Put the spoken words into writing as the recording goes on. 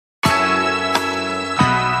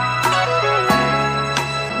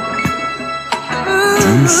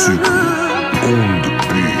Music on the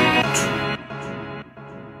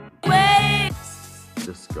beat.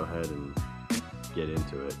 Just go ahead and get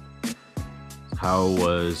into it. How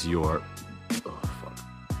was your... Oh, fuck.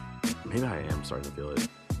 Maybe I am starting to feel it.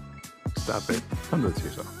 Stop it. Don't do it to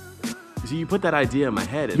yourself. See, you put that idea in my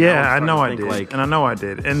head. And Yeah, I know I think, did. And I know I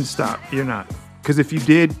did. And stop. You're not. Because if you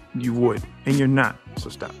did, you would. And you're not. So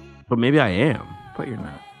stop. But maybe I am. But you're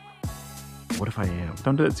not. What if I am?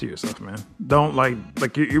 Don't do it to yourself, man. Don't like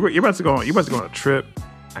you're about to go on. You're about to go on a trip.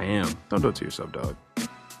 I am. Don't do it to yourself, dog.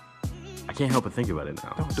 I can't help but think about it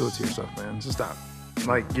now. Don't do it to yourself, man. Just stop.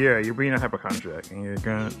 Like, yeah, you're being a hypochondriac, and you're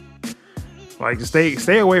gonna like just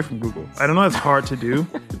stay away from Google. I don't know it's hard to do.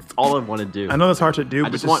 It's all I want to do. I know it's hard to do. I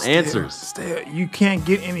but just want stay, answers. Stay. You can't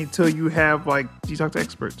get any till you have you talk to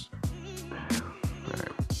experts. All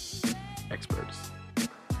right. Experts.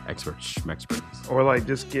 Or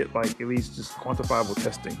just get at least just quantifiable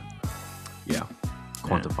testing. Yeah.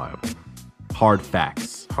 Quantifiable. Hard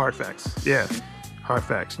facts. Hard facts. Yeah. Hard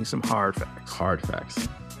facts. Need some hard facts. Hard facts.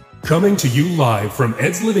 Coming to you live from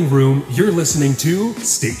Ed's living room, you're listening to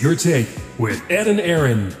State Your Take with Ed and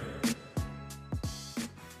Aaron.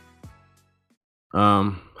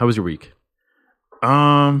 How was your week? It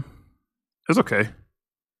was okay. It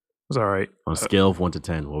was all right. On a scale of 1 to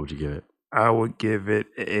 10, what would you give it? I would give it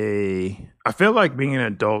I feel like being an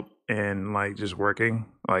adult and just working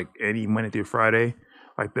any Monday through Friday,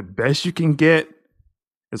 the best you can get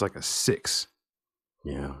is a 6.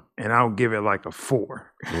 Yeah. And I'll give it a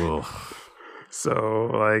 4. Ugh.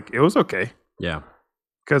 So it was okay. Yeah.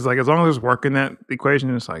 Because as long as there's work in that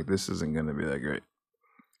equation, it's this isn't gonna be that great.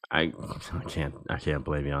 I can't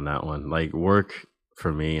blame you on that one. Work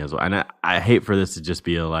for me as well. And I hate for this to just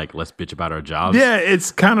be let's bitch about our jobs. Yeah,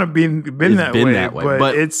 it's kind of been that way.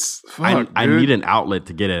 But it's I need an outlet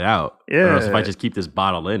to get it out. Yeah. Or else if I just keep this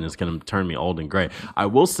bottle in, it's gonna turn me old and gray. I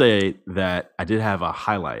will say that I did have a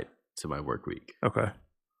highlight to my work week. Okay.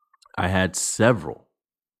 I had several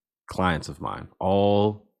clients of mine,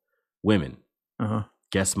 all women,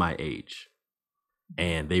 guess my age.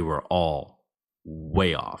 And they were all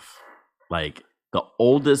way off. The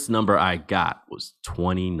oldest number I got was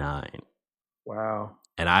 29. Wow.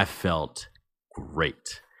 And I felt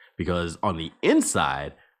great because on the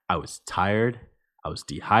inside, I was tired, I was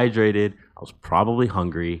dehydrated, I was probably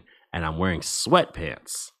hungry, and I'm wearing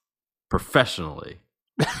sweatpants professionally.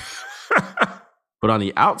 But on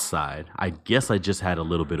the outside, I guess I just had a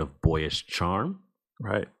little bit of boyish charm.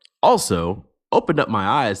 Right. Also, opened up my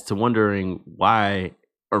eyes to wondering why,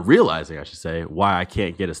 or realizing, I should say, why I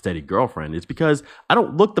can't get a steady girlfriend. It's because I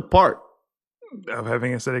don't look the part of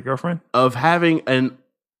having a steady girlfriend? Of having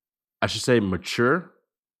I should say, mature,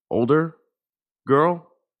 older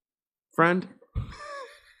girl friend.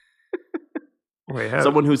 Wait,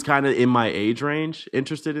 someone who's kind of in my age range,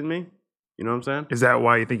 interested in me. You know what I'm saying? Is that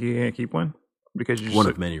why you think you can't keep one? Because you one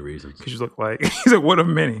of many reasons. Because you look he's one of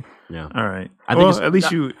many. Yeah. All right. I think at least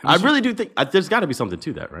you. I really do think there's got to be something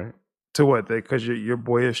to that, right? To what? Because your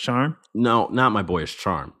boyish charm? No, not my boyish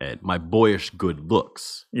charm, Ed. My boyish good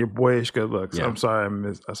looks. Your boyish good looks. Yeah. I'm sorry.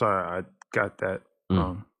 I got that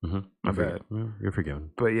wrong. Mm-hmm. My bad. You're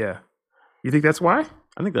forgiven. But yeah, you think that's why?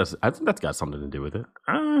 I think that's got something to do with it.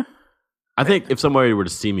 I think if somebody were to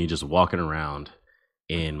see me just walking around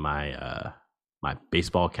in my my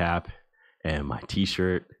baseball cap and my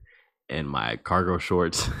t-shirt and my cargo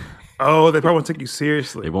shorts. Oh, they probably won't take you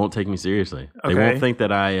seriously. They won't take me seriously. Okay. They won't think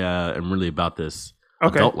that I am really about this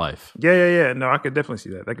adult life. Yeah. No, I could definitely see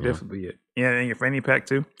that. That could definitely be it. Yeah, and your fanny pack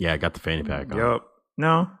too. Yeah, I got the fanny pack on. Yup.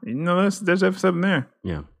 No, there's definitely something there.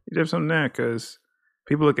 Yeah. There's something there because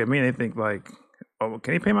people look at me and they think oh,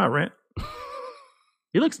 can he pay my rent?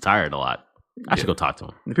 He looks tired a lot. I should go talk to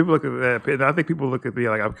him. And people look at that. I think people look at me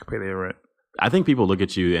I could pay their rent. I think people look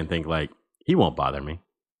at you and think he won't bother me.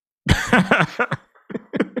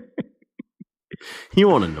 He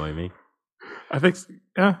won't annoy me. I think,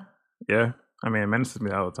 yeah. I mean, it menaces me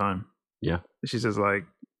all the time. Yeah. She says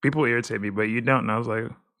people irritate me, but you don't. And I was like,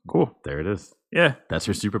 cool. There it is. Yeah. That's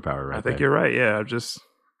your superpower, right? I think you're right. Yeah, I'm just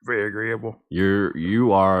very agreeable.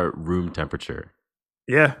 You are room temperature.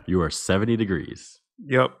 Yeah. You are 70 degrees.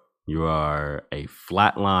 Yep. You are a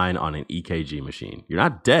flat line on an EKG machine. You're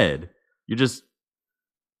not dead. You're just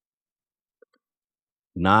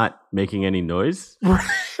not making any noise.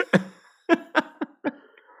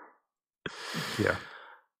 Yeah.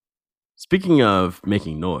 Speaking of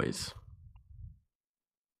making noise,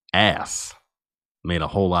 ass made a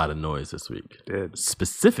whole lot of noise this week. It did.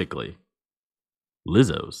 Specifically,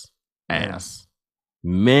 Lizzo's ass.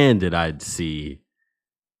 Man, did I see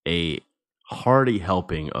a hearty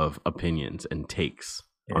helping of opinions and takes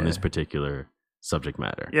on this particular subject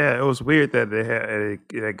matter. Yeah, it was weird that it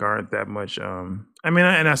had garnered that much. I mean,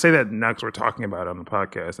 and I say that not because we're talking about it on the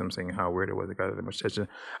podcast. I'm saying how weird it was. It got that much attention.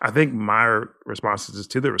 I think my responses is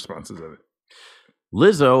to the responses of it.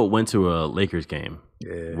 Lizzo went to a Lakers game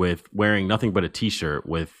Yeah. with wearing nothing but a T-shirt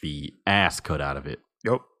with the ass cut out of it,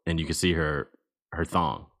 Yup. and you can see her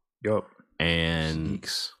thong. Yup. And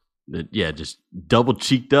Cheeks. just double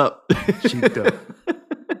cheeked up, Cheeked up.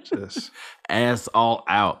 Just ass all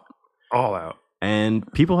out. all out. And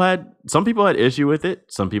some people had issue with it.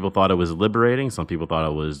 Some people thought it was liberating. Some people thought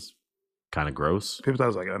it was kind of gross, People thought it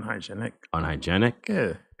was like unhygienic. unhygienic.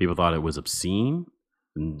 Yeah. People thought it was obscene.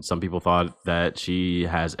 And some people thought that she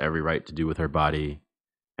has every right to do with her body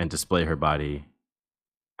and display her body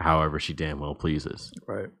however she damn well pleases.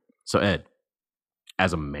 Right. So Ed,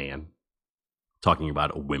 as a man talking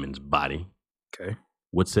about a woman's body, Okay.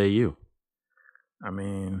 what say you? I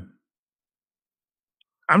mean,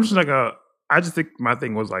 I'm just I just think my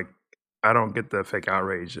thing was like, I don't get the fake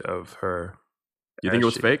outrage of her. You think it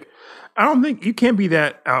was fake? I don't think you can't be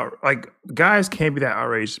that like guys can't be that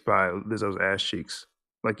outraged by Lizzo's ass cheeks.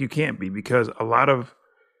 Like you can't be, because a lot of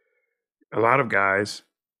guys,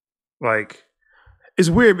 like,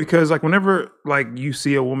 it's weird because like whenever like you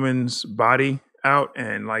see a woman's body out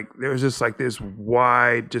and like there's just like this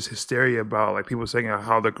wide just hysteria about like people saying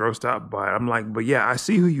how they're grossed out by it. I'm like, but yeah, I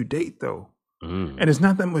see who you date though. And it's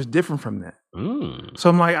not that much different from that. So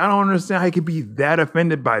I'm like, I don't understand how you could be that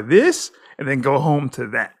offended by this and then go home to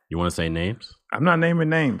that. You want to say names? I'm not naming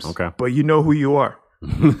names. Okay. But you know who you are.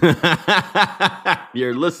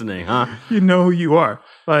 You're listening, huh? You know who you are.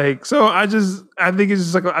 Like, so I think it's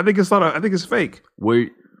just like, I think it's fake.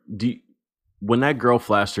 When that girl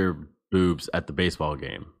flashed her boobs at the baseball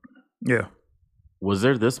game, Yeah. was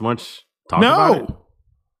there this much talk about it? No,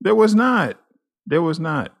 there was not. There was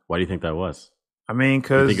not. Why do you think that was? I mean, Do you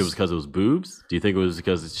because think it was because it was boobs? Do you think it was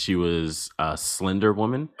because she was a slender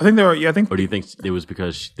woman? I think they were. Yeah, I think Or do you think it was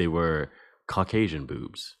because they were Caucasian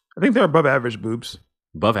boobs? they're above average boobs.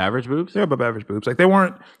 Above average boobs? They're above average boobs. Like they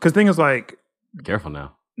weren't. Because thing is like, Careful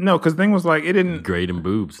now. no. Because thing was like, it didn't. Grading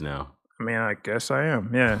boobs now. I mean, I guess I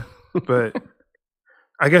am. Yeah, but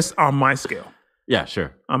I guess on my scale. Yeah,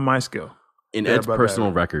 sure. On my scale. In They're Ed's above personal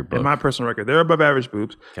average. record book. In my personal record, they're above average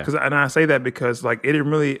boobs. Okay. And I say that because like it didn't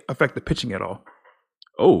really affect the pitching at all.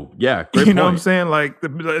 Oh, yeah. Great You know what point. I'm saying? Like,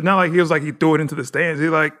 not like he was like he threw it into the stands. He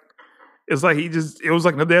like, it's like it was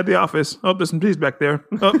like they're at the office. Oh, there's some G's back there.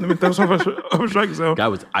 Oh, let me throw some over strike zone. Guy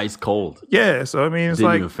was ice cold. Yeah, so I mean, it's Didn't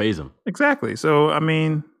like even phase him. exactly. So I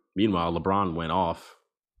mean, Meanwhile, LeBron went off.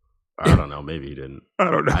 I don't know. Maybe he didn't.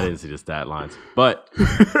 I don't know. I didn't see the stat lines. But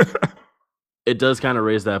it does kind of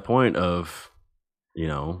raise that point of,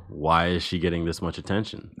 why is she getting this much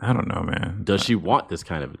attention? I don't know, man. Does she want this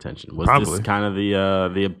kind of attention? Was Probably. this kind of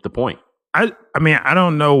the point? I mean, I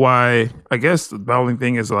don't know why. I guess the only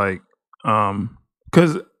thing is like,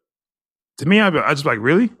 because to me, I just like,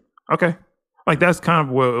 really? Okay. Like that's kind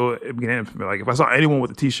of what it began for me. Like if I saw anyone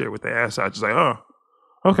with a T-shirt with the ass out, just like, oh,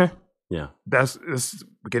 okay, Yeah. that's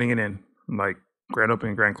beginning and end, like grand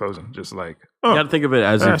opening, grand closing, just like, You oh, got to think of it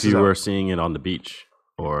as ass if is you out. were seeing it on the beach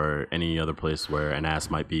or any other place where an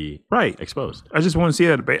ass might be right. exposed. I just want to see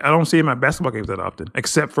it. I don't see it in my basketball games that often,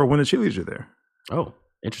 except for when the cheerleaders are there. Oh,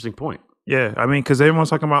 interesting point. Yeah, I mean, because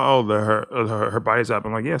everyone's talking about her body's up.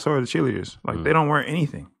 I'm like, yeah, so are the cheerleaders. Like they don't wear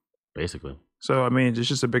anything. Basically. So I mean, it's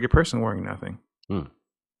just a bigger person wearing nothing. Hmm.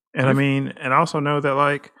 And I mean, and I also know that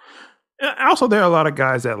like, also there are a lot of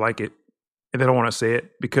guys that like it and they don't want to say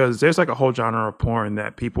it because there's like a whole genre of porn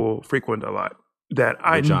that people frequent a lot. That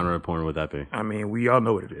What genre of porn would that be? I mean, we all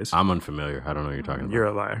know what it is. I'm unfamiliar. I don't know what you're talking about. You're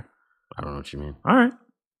a liar. I don't know what you mean. All right.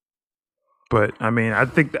 But I mean, I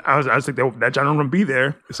think I just think that genre would be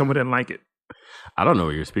there if someone didn't like it. I don't know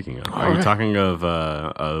what you're speaking of. Are All you right. talking of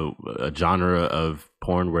a genre of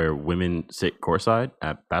porn where women sit courtside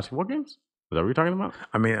at basketball games? Is that what you're talking about?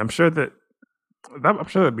 I mean, I'm sure that'd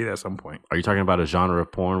be there at some point. Are you talking about a genre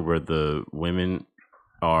of porn where the women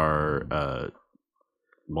are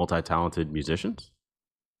multi-talented musicians?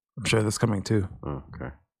 I'm sure that's coming too. Oh,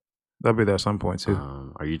 okay. That'll be there at some point too.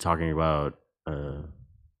 Are you talking about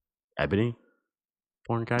ebony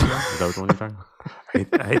porn category? Is that what one you're talking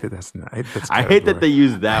about? I hate that that's not. I hate that they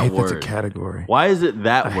use that I hate word. that's a category. Why is it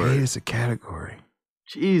that I word? hate it's a category.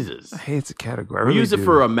 Jesus. I hate it's a category. I We really used it do.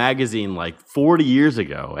 for a magazine like 40 years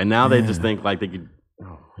ago, and now they just think like they could,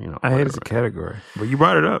 I hate it's a category. But you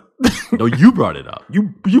brought it up. No, you brought it up.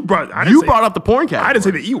 you brought. I didn't You say- brought up the porn category. I didn't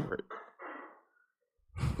say the E word.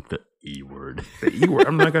 the E word. The E word.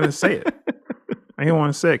 I'm not gonna say it. I didn't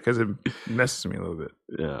want to say it because it messes me a little bit.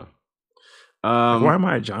 Yeah. Why am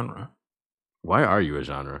I a genre? Why are you a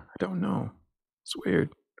genre? I don't know. It's weird.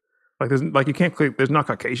 Like there's like you can't click. There's not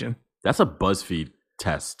Caucasian. That's a BuzzFeed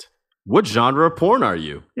test. What genre of porn are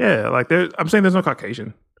you? Yeah, like I'm saying there's no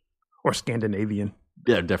Caucasian or Scandinavian.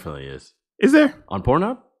 There definitely is. Is there? On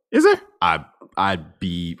Pornhub? Is there? I'd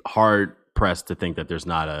be hard pressed to think that there's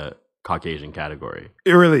not a Caucasian category.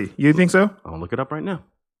 Really? You think so? I'll look it up right now.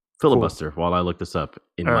 Filibuster while I look this up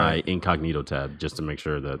in my incognito tab just to make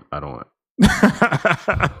sure that I don't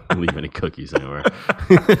leave any cookies anywhere.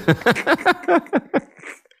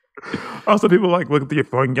 Also, people like look at your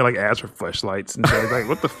phone and get like ads for fleshlights and say like,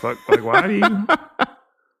 "What the fuck? Like, why do you have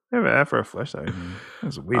an ad for a fleshlight?"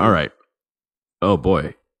 That's weird. All right. Oh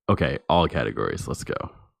boy. Okay. All categories. Let's go.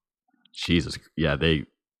 Jesus. Yeah.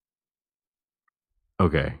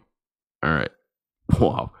 Okay. All right.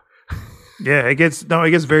 Wow. Yeah, it gets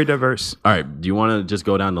very diverse. All right. Do you want to just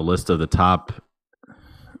go down the list of the top?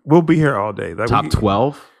 We'll be here all day. Top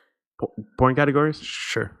 12 porn categories?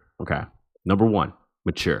 Sure. Okay. Number 1,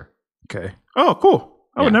 mature. Okay. Oh, cool.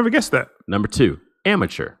 I would never guess that. Number 2,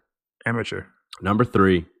 amateur. Amateur. Number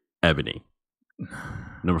 3, ebony.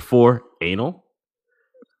 Number 4, anal.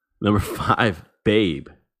 Number 5, babe.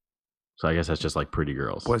 So I guess that's just like pretty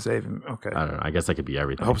girls. What's that even? Okay. I don't know. I guess that could be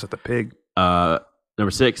everything. I hope it's not the pig.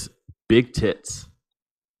 Number 6, big tits.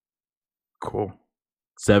 Cool.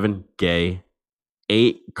 7, gay.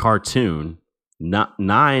 8, cartoon. 9,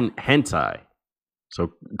 hentai.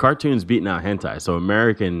 So cartoons beating out hentai. So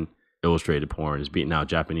American illustrated porn is beating out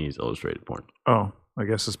Japanese illustrated porn. Oh, I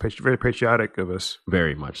guess it's very patriotic of us.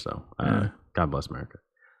 Very much so. God bless America.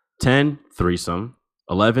 10, threesome.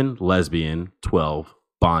 11, lesbian. 12,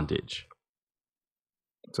 bondage.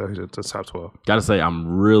 So it's a top 12. Gotta say,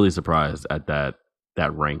 I'm really surprised at that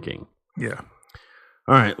ranking. Yeah.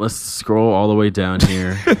 All right, let's scroll all the way down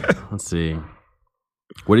here. Let's see.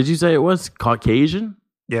 What did you say it was? Caucasian?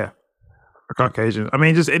 Yeah. Or Caucasian. I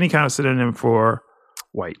mean, just any kind of synonym for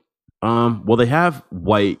white. Well, they have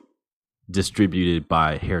white distributed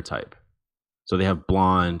by hair type. So they have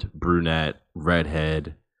blonde, brunette,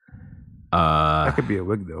 redhead. That could be a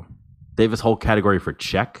wig, though. They have this whole category for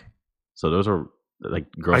Czech. So those are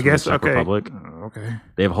like girls I from guess, the Czech Republic. Okay.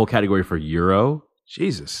 They have a whole category for Euro.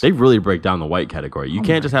 Jesus. They really break down the white category. You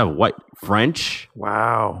can't just have white. French.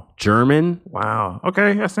 Wow. German. Wow.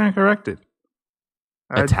 Okay, I stand corrected.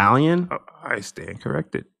 Italian. I stand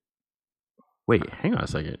corrected. Wait, hang on a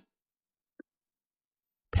second.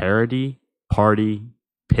 Parody, party,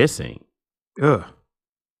 pissing. Ugh.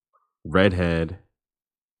 Redhead.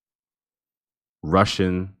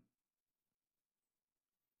 Russian.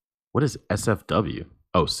 What is SFW?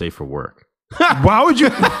 Oh, safe for work. Why would you?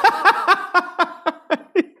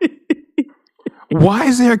 Why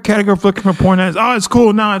is there a category for looking for porn ads? Oh, it's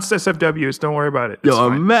cool. No, it's SFWs. Don't worry about it. It's Yo,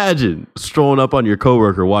 fine. imagine strolling up on your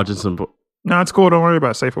coworker watching some. No, it's cool. Don't worry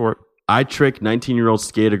about it. Safe for work. I tricked 19-year-old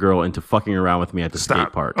skater girl into fucking around with me at the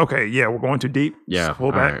skate park. Okay, yeah, we're going too deep. Yeah, Let's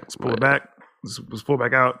pull back. right. Let's pull it back. Let's pull it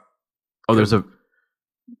back out. Oh, there's a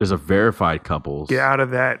verified couples. Get out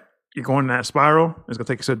of that. You're going in that spiral. It's gonna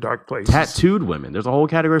take you to a dark place. Tattooed women. There's a whole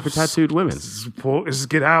category for tattooed women. Just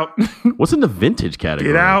get out. What's in the vintage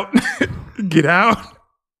category? Get out. Get out.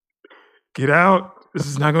 Get out. This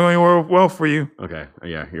is not going anywhere well for you. Okay.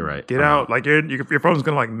 Yeah, you're right. Get out. Like your phone's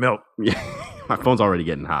gonna like melt. Yeah, my phone's already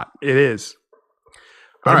getting hot. It is.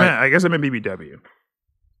 All right. I guess I meant BBW.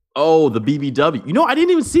 Oh, the BBW. You know, I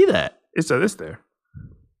didn't even see that. It's there.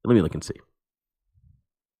 Let me look and see.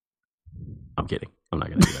 I'm kidding. I'm not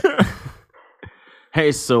gonna do that.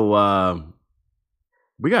 Hey, so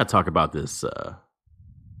we gotta talk about this.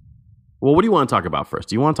 Well, what do you want to talk about first?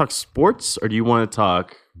 Do you want to talk sports or do you want to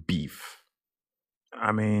talk beef?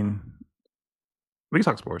 I mean, we can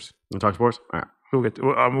talk sports. You want to talk sports? All right. We'll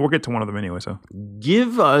get to one of them anyway. So,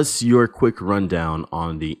 give us your quick rundown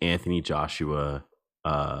on the Anthony Joshua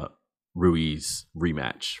Ruiz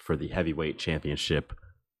rematch for the heavyweight championship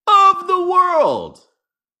of the world.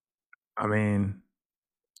 I mean,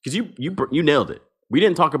 because you nailed it. We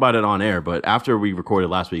didn't talk about it on air, but after we recorded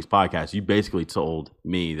last week's podcast, you basically told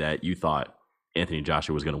me that you thought Anthony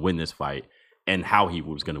Joshua was going to win this fight and how he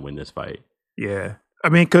was going to win this fight. Yeah. I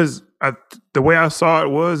mean, because the way I saw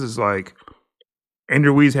it is like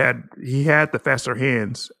Andrew Ruiz had the faster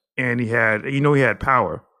hands and he had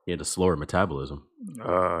power. He had a slower metabolism.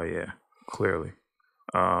 Yeah, clearly.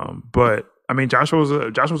 But I mean, Joshua was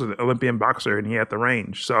an Olympian boxer and he had the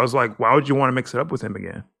range. So I was like, why would you want to mix it up with him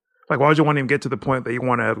again? Like, why would you want him to get to the point that you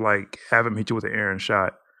want to like have him hit you with an Aaron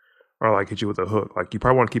shot or like hit you with a hook? Like, you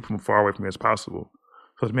probably want to keep him far away from you as possible.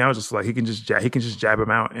 So to me, I was just like, he can just jab him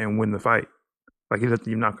out and win the fight. Like, he doesn't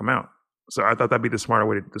even knock him out. So I thought that'd be the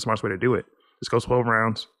smartest way to do it. Just go 12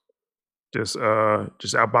 rounds, just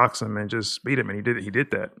outbox him and just beat him, and he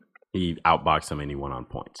did that. He outboxed him and he won on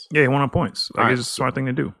points. Yeah, he won on points. Like, All it's just a smart thing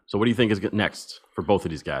to do. So what do you think is next for both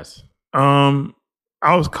of these guys? I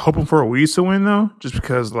was hoping for Ruiz to win though, just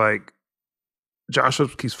because like Joshua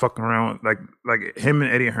keeps fucking around, like him and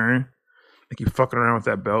Eddie Hearn, they keep fucking around with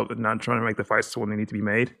that belt and not trying to make the fights to when they need to be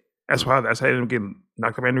made. That's how he ended up getting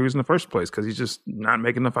knocked up Andrews in the first place, because he's just not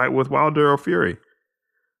making the fight with Wilder or Fury.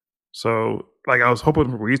 So like I was hoping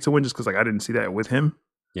for Ruiz to win just because like I didn't see that with him.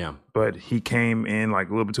 Yeah. But he came in like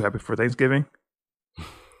a little bit too happy for Thanksgiving.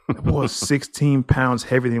 That boy was 16 pounds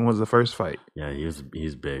heavier than he was the first fight. Yeah, he's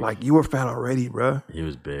big. Like, you were fat already, bruh. He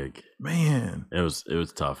was big. Man. It was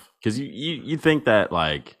tough. Because you think that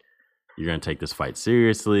like you're gonna take this fight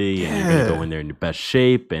seriously and you're gonna go in there in your best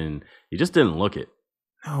shape, and you just didn't look it.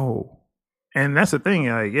 No. And that's the thing,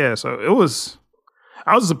 like, yeah, so I was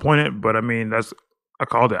disappointed, but I mean I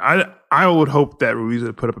called it. I would hope that Ruiz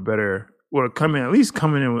would put up would have come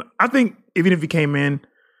in with, I think even if he came in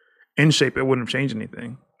shape, it wouldn't have changed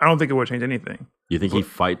anything. I don't think it would change anything. You think he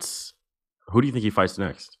fights? Who do you think he fights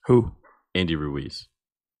next? Who? Andy Ruiz.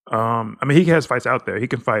 I mean, he has fights out there. He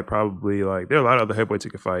can fight probably, like, there are a lot of other heavyweights he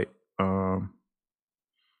could fight.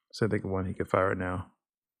 So I think of one he could fight right now.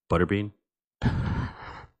 Butterbean.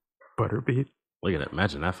 Butterbean. Look at that!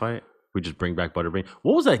 Imagine that fight. We just bring back Butterbean.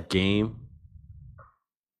 What was that game?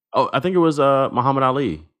 Oh, I think it was Muhammad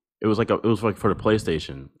Ali. It was like for the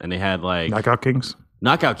PlayStation, and they had like Knockout Kings.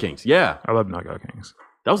 Knockout Kings. Yeah, I love Knockout Kings.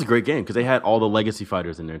 That was a great game because they had all the legacy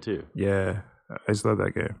fighters in there too. Yeah, I just love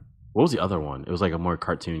that game. What was the other one? It was like a more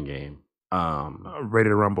cartoon game. Ready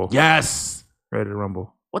to Rumble. Yes, Ready to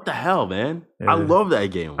Rumble. What the hell, man? Yeah. I love that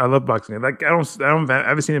game. I love boxing. Like I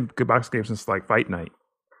haven't seen a good boxing game since like Fight Night.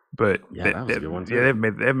 But yeah, that was a good one too. Yeah,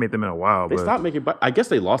 they've made them in a while. They stopped making. I guess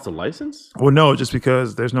they lost the license. Well, no, just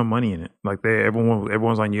because there's no money in it. Like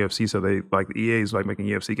everyone's on UFC, so they like the EA is like making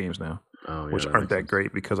UFC games now, which aren't that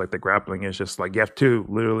great because like the grappling is just like you have to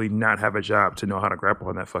literally not have a job to know how to grapple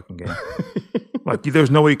in that fucking game. Like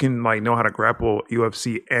there's no way you can like know how to grapple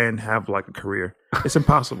UFC and have like a career. It's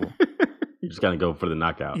impossible. You just gotta go for the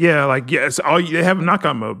knockout. Yeah, like they have a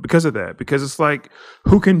knockout mode because of that. Because it's like,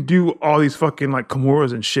 who can do all these fucking like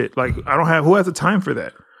Kimuras and shit? Like who has the time for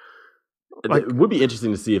that? Like, it would be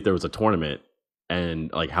interesting to see if there was a tournament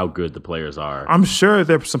and like how good the players are. I'm sure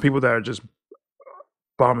there's some people that are just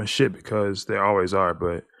bombing shit because they always are.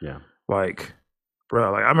 But yeah, like,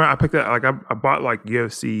 bro, like I picked that. Like I bought like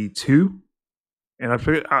UFC 2. And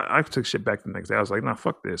I took shit back the next day. I was like, nah,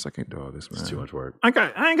 fuck this. I can't do all this, man. It's too much work. I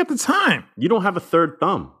ain't got the time. You don't have a third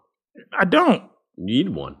thumb. I don't. You need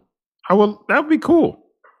one. That would be cool.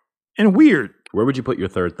 And weird. Where would you put your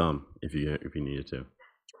third thumb if you needed to?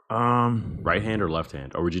 Right hand or left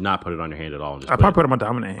hand? Or would you not put it on your hand at all? And just I'd probably put it on my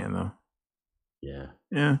dominant hand though. Yeah.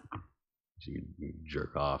 Yeah. So you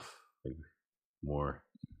jerk off like, more,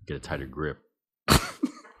 get a tighter grip. I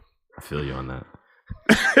feel you on that.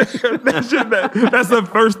 That's the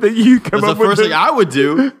first thing you come up with. That's the first thing I would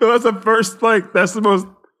do. That's the first, like, that's the most.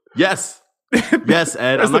 Yes,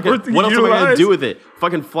 Ed. I'm not gonna, what else am I going to do with it?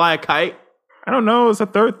 Fucking fly a kite? I don't know. It's a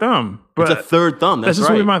third thumb. But it's a third thumb. That's just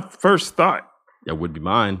right. Would be my first thought. That would be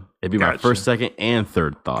mine. It'd be my first, second, and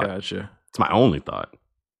third thought. Gotcha. It's my only thought. I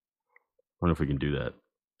wonder if we can do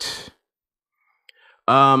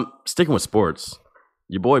that. Sticking with sports,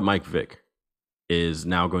 your boy Mike Vick is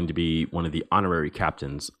now going to be one of the honorary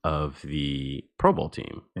captains of the Pro Bowl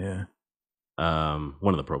team. Yeah.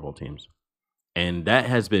 One of the Pro Bowl teams. And that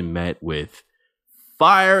has been met with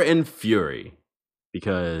fire and fury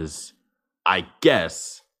because I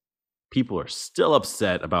guess people are still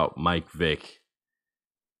upset about Mike Vick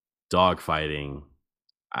dogfighting.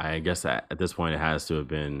 I guess at this point it has to have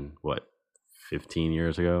been, 15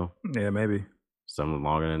 years ago? Yeah, maybe. Something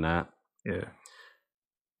longer than that. Yeah.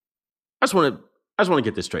 I just want to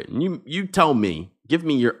get this straight. And you tell me, give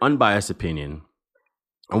me your unbiased opinion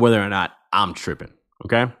on whether or not I'm tripping,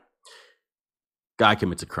 okay? Guy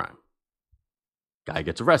commits a crime. Guy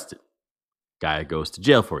gets arrested. Guy goes to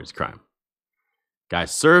jail for his crime. Guy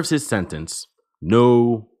serves his sentence,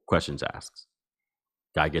 no questions asked.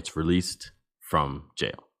 Guy gets released from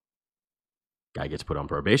jail. Guy gets put on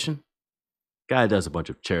probation. Guy does a bunch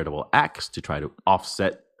of charitable acts to try to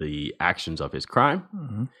offset the actions of his crime.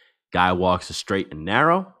 Mm-hmm. Guy walks a straight and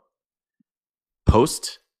narrow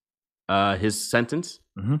post his sentence.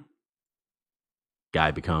 Mm-hmm.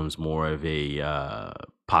 Guy becomes more of a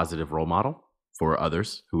positive role model for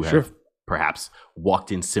others who Sure. have perhaps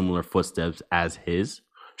walked in similar footsteps as his.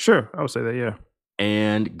 Sure, I would say that, yeah.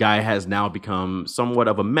 And Guy has now become somewhat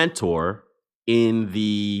of a mentor in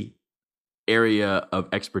the area of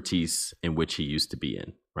expertise in which he used to be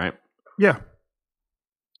in, right? Yeah.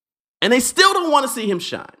 And they still don't want to see him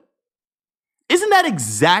shine. Isn't that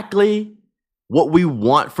exactly what we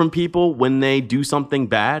want from people when they do something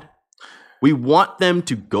bad? We want them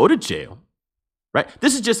to go to jail, right?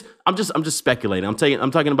 This is just I'm just speculating. I'm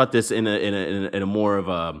talking about this in a more of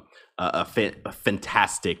a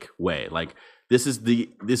fantastic way. Like this was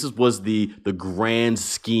the grand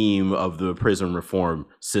scheme of the prison reform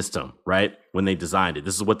system, right? When they designed it,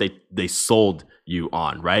 this is what they sold you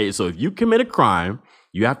on, right? So if you commit a crime,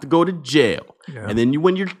 you have to go to jail. Yeah. And then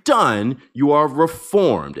when you're done, you are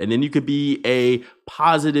reformed. And then you could be a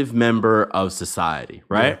positive member of society,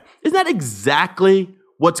 right? Yeah. Isn't that exactly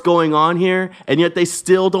what's going on here? And yet they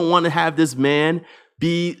still don't want to have this man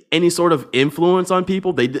be any sort of influence on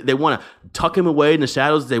people. They want to tuck him away in the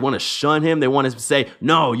shadows. They want to shun him. They want to say,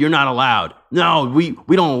 no, you're not allowed. No, we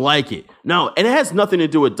don't like it. No, and it has nothing to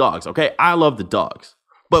do with dogs, okay? I love the dogs.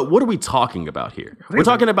 But what are we talking about here? We're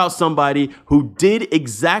talking about somebody who did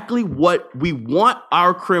exactly what we want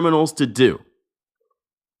our criminals to do.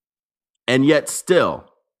 And yet still,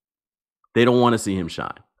 they don't want to see him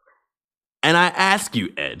shine. And I ask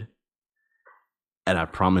you, Ed, and I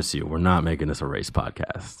promise you, we're not making this a race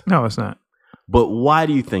podcast. No, it's not. But why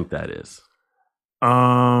do you think that is?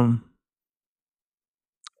 I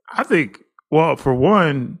think, well, for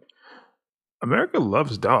one, America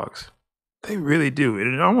loves dogs. They really do.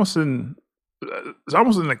 And it's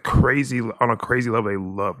almost on a crazy level. They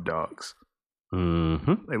love dogs.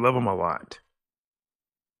 Mm-hmm. They love them a lot.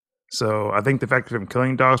 So I think the fact of him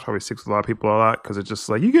killing dogs probably sticks with a lot of people a lot because it's just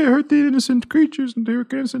like, you can't hurt the innocent creatures and they're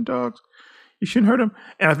innocent dogs. You shouldn't hurt them.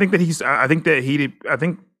 And I think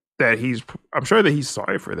I'm sure that he's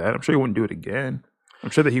sorry for that. I'm sure he wouldn't do it again. I'm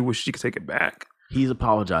sure that he wished he could take it back. He's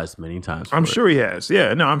apologized many times. I'm sure he has.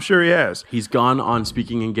 Yeah, no, I'm sure he has. He's gone on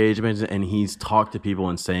speaking engagements and he's talked to people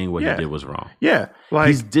and saying what he did was wrong. Yeah, like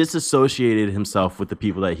he's disassociated himself with the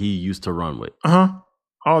people that he used to run with.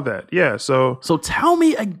 All that. Yeah. So tell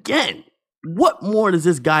me again, what more does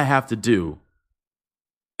this guy have to do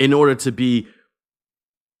in order to be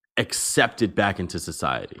accepted back into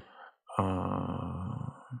society?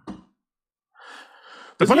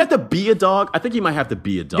 Does he have to be a dog? I think he might have to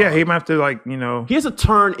be a dog. Yeah, he might have to he has to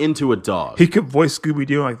turn into a dog. He could voice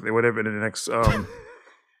Scooby-Doo, like whatever in the next if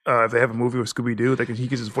they have a movie with Scooby-Doo, he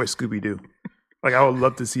could just voice Scooby-Doo. Like I would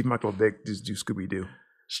love to see Michael Vick just do Scooby-Doo.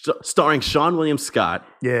 Starring Sean William Scott.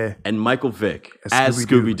 Yeah. And Michael Vick as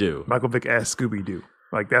Scooby-Doo. Michael Vick as Scooby-Doo.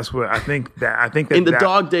 Like that's what I think that in the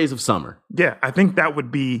dog days of summer. Yeah, I think that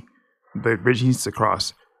would be the bridge he needs to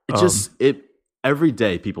cross. Every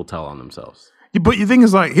day people tell on themselves. But the thing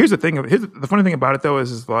is, like, here's the funny thing about it though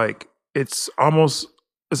is like it's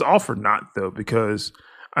all for naught though, because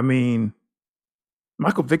I mean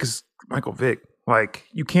Michael Vick is Michael Vick. Like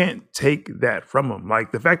you can't take that from him.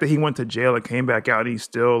 Like the fact that he went to jail and came back out, he's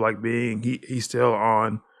still like he's still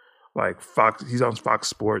on like Fox. He's on Fox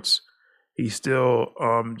Sports. He's still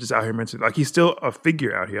just out here mentioning, like he's still a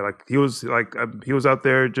figure out here. Like he was out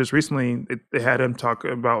there just recently. They had him talk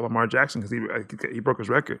about Lamar Jackson because he broke his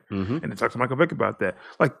record, and they talked to Michael Vick about that.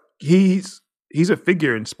 Like he's a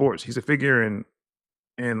figure in sports. He's a figure in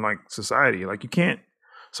like society. Like you can't.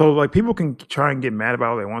 So like people can try and get mad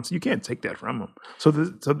about all they want. So you can't take that from them.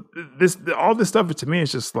 All this stuff to me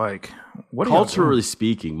is just like what. Culturally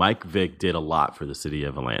speaking, Mike Vick did a lot for the city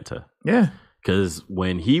of Atlanta. Yeah. Because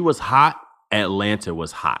when he was hot, Atlanta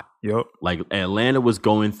was hot. Yep. Like Atlanta was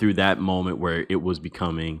going through that moment where it was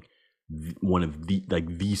becoming one of the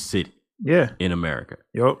city in America.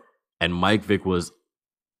 Yep. And Mike Vick was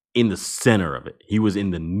in the center of it. He was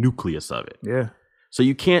in the nucleus of it. Yeah. So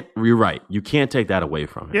you can't rewrite. You can't take that away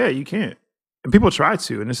from him. Yeah, you can't. And people try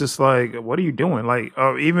to. And it's just like, what are you doing? Like,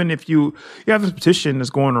 even if you have this petition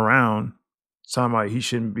that's going around sound like he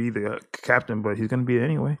shouldn't be the captain, but he's going to be it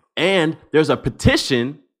anyway. And there's a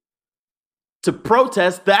petition to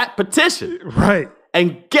protest that petition. Right.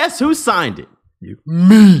 And guess who signed it? You.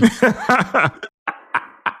 Me. I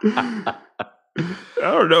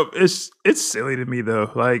don't know. It's silly to me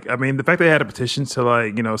though. Like, I mean, the fact they had a petition to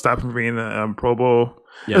like, stop him from being the Pro Bowl.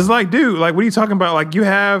 Yeah. It's like, dude, like, what are you talking about? Like, you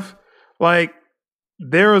have like,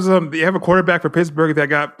 you have a quarterback for Pittsburgh that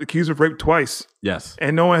got accused of rape twice. Yes,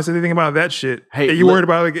 and no one has anything about that shit. Hey, and you worried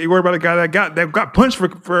about a guy that got punished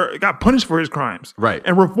for his crimes, right?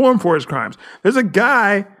 And reformed for his crimes. There's a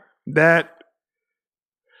guy that.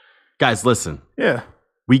 Guys, listen. Yeah,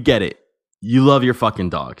 we get it. You love your fucking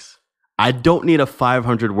dogs. I don't need a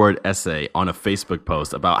 500-word essay on a Facebook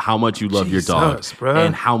post about how much you love your dog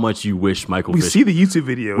and how much you wish Michael Fish see the YouTube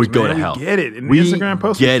videos. would go to hell. We get it. In the Instagram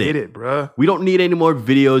post, we get it, bro. We don't need any more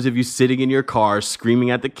videos of you sitting in your car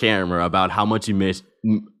screaming at the camera about how much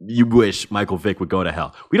you wish Michael Vick would go to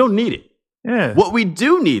hell. We don't need it. Yeah. What we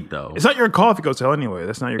do need, though... It's not your call if he goes to hell anyway.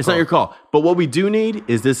 That's not your call. It's not your call. But what we do need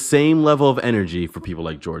is this same level of energy for people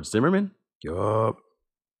like George Zimmerman. Yup.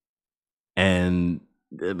 And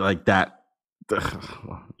like that...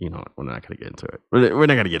 Well, you know, we're not going to get into it. We're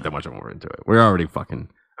not going to get that much more into it. We're already fucking...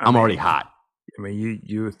 I'm already hot. I mean,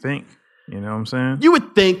 you would think. You know what I'm saying? You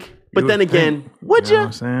would think. But then again, would you? Know what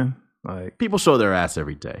I'm saying? Like, people show their ass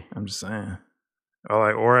every day. I'm just saying.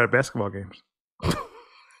 Or at basketball games.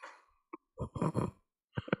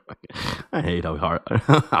 I hate how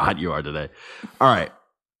hot you are today. All right.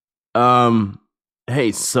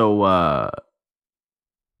 Hey, so oh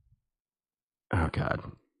God.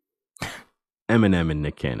 Eminem and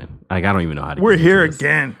Nick Cannon. Like, I don't even know how to. We're here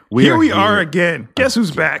again. Here we are again. Guess who's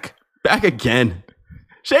back? Back again.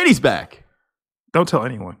 Shady's back. Don't tell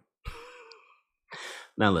anyone.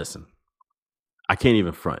 Now listen. I can't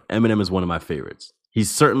even front. Eminem is one of my favorites. He's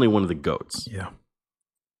certainly one of the GOATs. Yeah.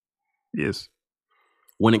 Yes.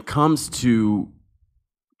 When it comes to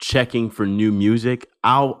checking for new music,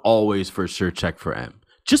 I'll always for sure check for M.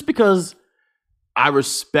 Just because I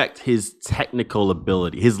respect his technical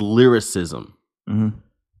ability, his lyricism. Mm-hmm.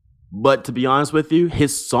 But to be honest with you,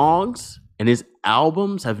 his songs and his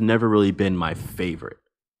albums have never really been my favorite.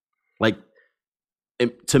 Like,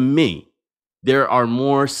 to me, there are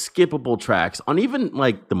more skippable tracks on even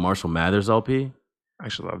like the Marshall Mathers LP. I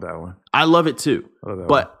actually love that one. I love it too.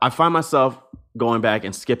 But I find myself going back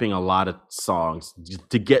and skipping a lot of songs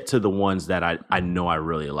to get to the ones that I know I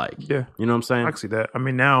really like. Yeah. You know what I'm saying? I can see that. I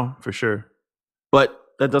mean, now, for sure. But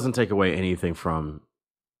that doesn't take away anything from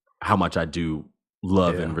how much I do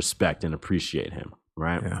love and respect and appreciate him,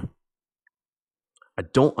 right? Yeah. I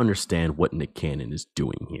don't understand what Nick Cannon is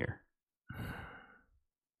doing here.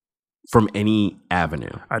 From any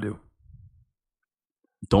avenue. I do.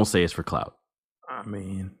 Don't say it's for clout. I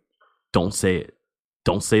mean. Don't say it.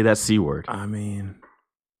 Don't say that C word. I mean.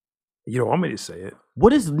 You don't want me to say it. What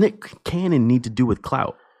does Nick Cannon need to do with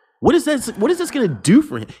clout? What is this going to do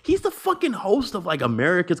for him? He's the fucking host of like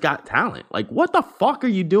America's Got Talent. Like, what the fuck are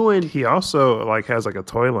you doing? He also like has like a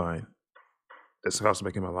toy line that's also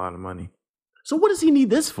making him a lot of money. So what does he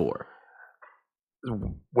need this for?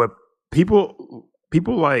 What people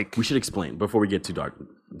like. We should explain before we get too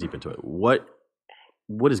deep into it. What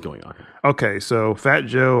is going on here? Okay, so Fat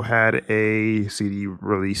Joe had a CD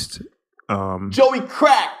released. Joey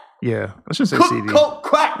Crack. Yeah, let's just say CD.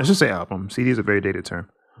 Crack. Let's just say album. CD is a very dated term.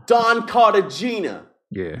 Don Cartagena.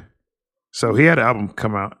 Yeah. So he had an album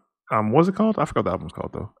come out. What was it called? I forgot what the album's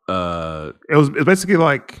called though. It's basically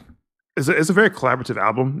like it's a very collaborative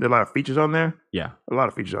album. There are a lot of features on there. Yeah. A lot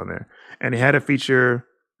of features on there. And he had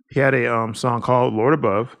a song called Lord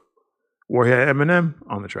Above where he had Eminem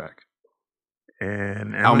on the track.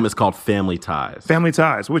 And album is called Family Ties. Family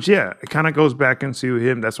Ties, which it kind of goes back into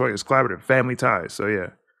him. That's why it's collaborative. Family Ties. So yeah.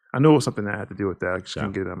 I knew it was something that had to do with that. I just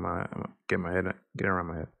couldn't get it around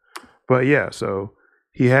my head. But yeah, so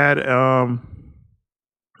he had a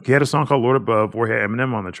song called Lord Above where he had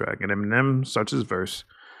Eminem on the track, and Eminem starts his verse,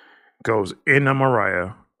 goes in on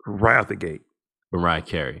Mariah right out the gate. Mariah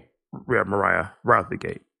Carey. Yeah, Mariah right out the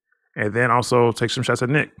gate, and then also takes some shots at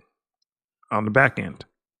Nick on the back end.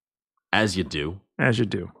 As you do. As you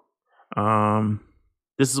do.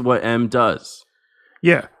 This is what M does.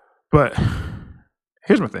 Yeah, but.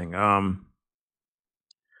 Here's my thing. Bro,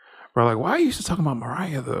 like, why are you still talking about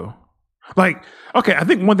Mariah though? Like, okay, I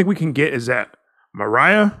think one thing we can get is that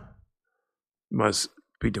Mariah must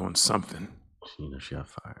be doing something. You know she got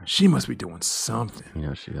fired. She must be doing something. You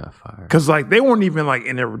know she got fired. Cause like they weren't even like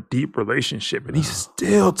in a deep relationship, and he's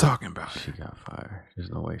still talking about it. She got fired. There's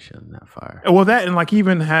no way she doesn't have fire. Well, that and like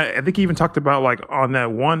I think he even talked about like on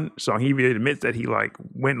that one song, he even admits that he like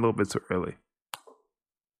went a little bit too early.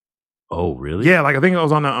 Oh, really? Yeah, like I think it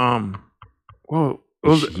was on the it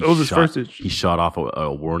was his first. He shot off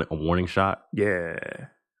a warning shot. Yeah,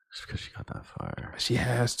 just because she got that fire. She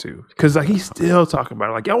has to, because like he's still talking about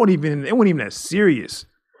it. Like it wasn't even that serious.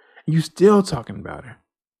 You still talking about her.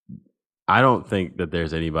 I don't think that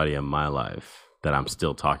there's anybody in my life that I'm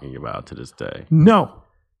still talking about to this day. No,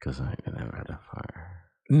 because I never had that fire.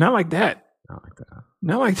 Not like that. Not like that.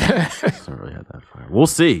 Not like that. I don't really have that fire. We'll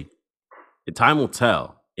see. Time will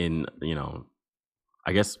tell.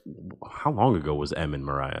 I guess, how long ago was M and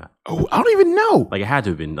Mariah? Oh, I don't even know. Like, it had to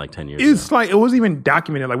have been like 10 years It's ago. like, it wasn't even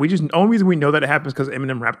documented. Like, the only reason we know that it happens because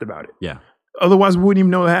Eminem rapped about it. Yeah. Otherwise, we wouldn't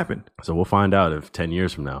even know what happened. So we'll find out if 10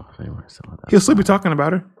 years from now, He'll still be talking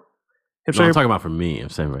about her. No, I'm talking about for me. I'm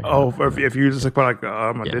saying right. Oh, if you just put like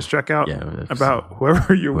a diss track out about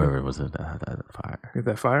whoever was it that fire. Get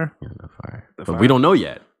that fire? Yeah, that fire. But we don't know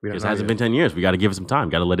yet. It hasn't been 10 years. We got to give it some time.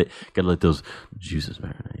 Got to let those juices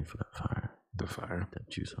marinate for that fire. The fire. That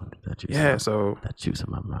juice on that juice. Yeah. So that juice in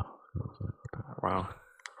my mouth. Wow.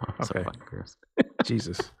 Okay. So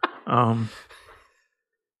Jesus.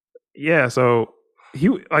 Yeah. So he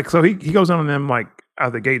goes on them like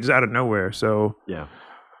out the gate, just out of nowhere. So yeah.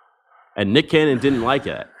 And Nick Cannon didn't like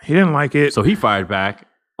it. He didn't like it. So he fired back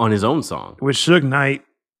on his own song. With Suge Knight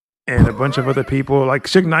and a bunch of other people. Like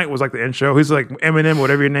Suge Knight was like the intro. He's like, Eminem,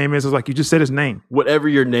 whatever your name is. It's like, you just said his name. Whatever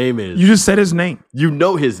your name is. You just said his name. You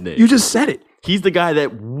know his name. You just said it. He's the guy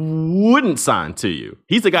that wouldn't sign to you.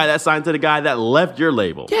 He's the guy that signed to the guy that left your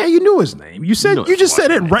label. Yeah, you knew his name. You just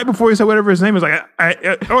said it right before you said whatever his name is. Like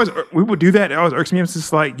I always, we would do that. It always irks me. It's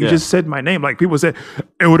just like you just said my name. Like people said,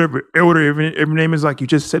 whatever your name is. Like you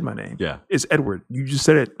just said my name. Yeah, it's Edward. You just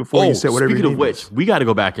said it before you said whatever. Speaking your of name which, is. we got to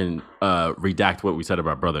go back and redact what we said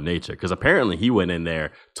about Brother Nature because apparently he went in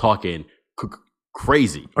there talking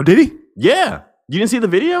crazy. Oh, did he? Yeah, you didn't see the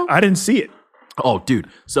video? I didn't see it. Oh, dude.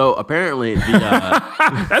 So apparently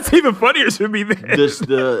that's even funnier to me.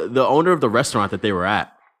 The owner of the restaurant that they were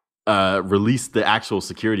at released the actual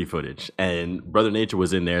security footage, and Brother Nature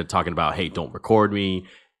was in there talking about, "Hey, don't record me."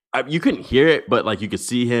 You couldn't hear it, but like you could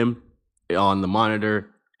see him on the monitor,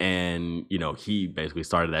 and he basically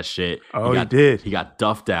started that shit. Oh, he did. He got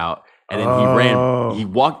duffed out, and then he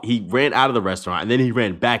ran out of the restaurant, and then he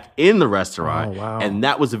ran back in the restaurant. Oh, wow. And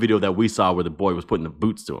that was the video that we saw where the boy was putting the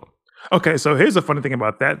boots to him. Okay, so here's the funny thing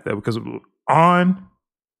about that, though, because on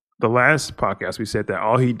the last podcast, we said that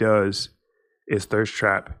all he does is thirst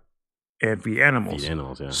trap and feed animals. Feed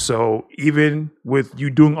animals, yeah. So even with you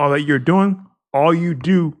doing all that you're doing, all you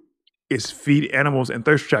do is feed animals and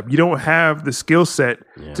thirst trap. You don't have the skill set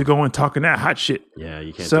to go and talking that hot shit. Yeah,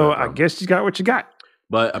 you can't. So I guess you got what you got.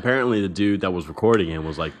 But apparently the dude that was recording him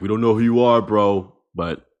was like, "We don't know who you are, bro,"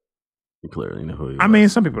 but you clearly know who he is. I mean,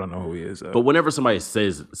 some people don't know who he is. But whenever somebody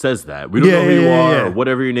says that, we don't know who you are, or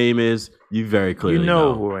whatever your name is, you very clearly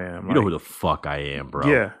know who I am. You know who the fuck I am, bro.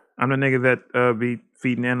 Yeah, I'm the nigga that be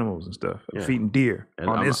feeding animals and stuff, feeding deer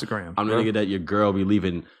on Instagram. I'm the nigga that your girl be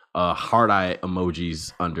leaving heart eye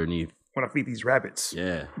emojis underneath when I feed these rabbits.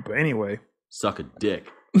 Yeah. But anyway, suck a dick.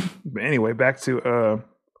 But anyway, back to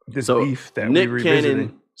this beef that Nick we revisited.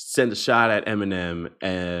 Cannon sent a shot at Eminem,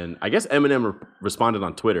 and I guess Eminem responded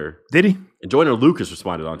on Twitter. Did he? And Joyner Lucas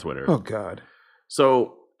responded on Twitter. Oh, God.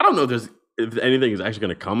 So I don't know if anything is actually going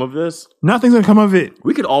to come of this. Nothing's going to come of it.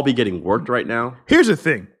 We could all be getting worked right now. Here's the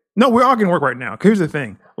thing. No, we're all getting worked right now. Here's the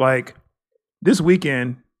thing. Like, this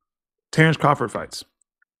weekend, Terrence Crawford fights.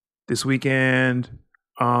 This weekend,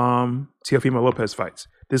 Teofimo Lopez fights.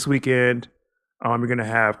 This weekend, you're going to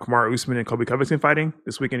have Kamaru Usman and Colby Covington fighting.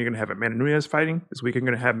 This weekend, you're going to have Amanda Nunes fighting. This weekend,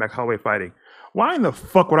 you're going to have Max Holloway fighting. Why in the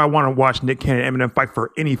fuck would I want to watch Nick Cannon and Eminem fight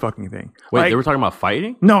for any fucking thing? Wait, they were talking about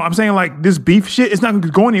fighting? No, I'm saying like this beef shit, it's not going to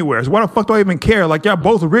go anywhere. So why the fuck do I even care? Like, y'all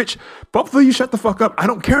both rich. Both of you shut the fuck up. I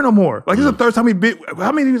don't care no more. Like, this is the third time we've been.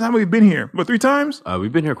 How many times have we been here? What, 3 times?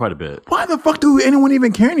 We've been here quite a bit. Why the fuck do anyone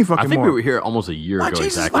even care any fucking more? I think we were here almost a year ago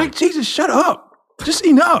exactly. Like, Jesus, shut up. Just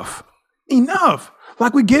enough. Enough.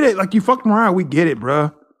 Like, we get it. Like, you fucked Mariah. We get it,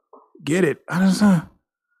 bruh. Get it.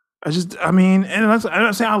 I mean, and I'm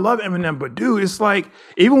not saying I love Eminem, but dude, it's like,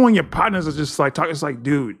 even when your partners are just like talking, it's like,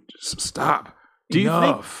 dude, just stop. Do you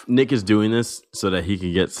think Nick is doing this so that he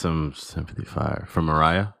can get some sympathy fire from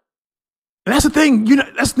Mariah? And that's the thing.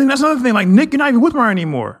 That's another thing. Like, Nick, you're not even with Mariah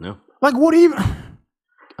anymore. No. Like, what even?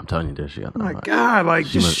 I'm telling you this. She got that my God, like,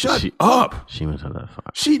 shut up. She must have that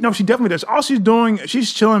fire. She definitely does. All she's doing,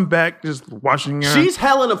 she's chilling back, just watching her. She's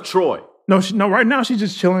Helen of Troy. No, right now she's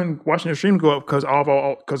just chilling, watching her stream go up because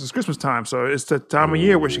it's Christmas time. So it's the time of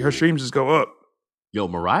year where her streams just go up. Yo,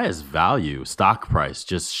 Mariah's stock price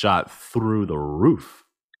just shot through the roof.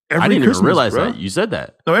 I didn't even realize that. You said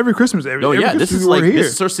that. No, every Christmas. Every this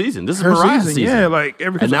is her season. This is Mariah's season. Yeah, like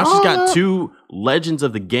every Christmas. And now she's got 2 legends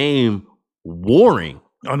of the game warring.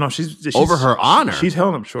 Oh no, she's over her honor. She's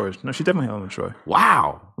Helen of Troy. No, she's definitely Helen of Troy.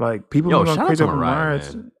 Wow. Like people going crazy over Mariah.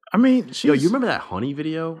 I mean, you remember that Honey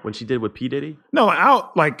video when she did with P. Diddy? No,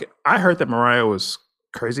 I heard that Mariah was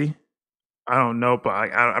crazy. I don't know, but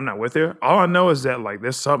I'm not with her. All I know is that like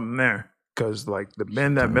there's something there because like the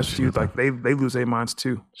men that mess with you, like they lose their minds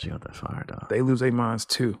too. She got that fire, dog. They lose their minds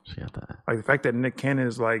too. She got that. Like the fact that Nick Cannon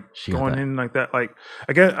is like going in like that. Like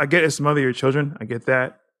I get it's mother your children. I get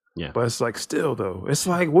that. Yeah. But it's like still though, it's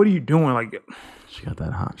like what are you doing? Like she got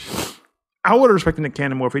that hot shit. I would have respected Nick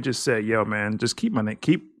Cannon more if he just said, "Yo, man, just keep my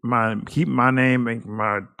name and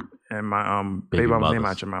my baby mama's name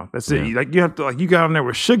out your mouth. That's it. Like you have to you got on there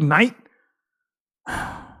with Suge Knight.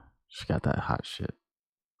 She got that hot shit.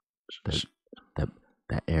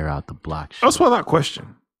 That air out the block shit. That's without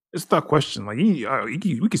question. It's without question. Like we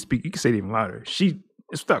can speak. You can say it even louder. It's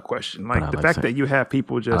without question. Like the fact that you have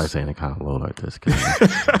people just. I like saying it kind of low like this.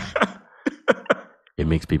 It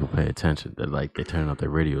makes people pay attention. They're like, they're turning up their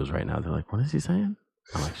radios right now. They're like, what is he saying?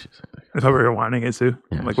 I'm like, she's saying. If I were rewinding it too.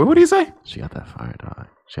 Yeah, I'm like, what do you say? She got that fire, dog.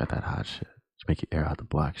 She got that hot shit. She make you air out the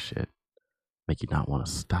block shit. Make you not want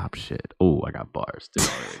to stop shit. Oh, I got bars. Dude,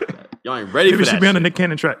 y'all ain't ready for that. Maybe she should be on the Nick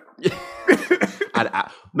Cannon track.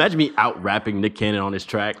 Imagine me out rapping Nick Cannon on his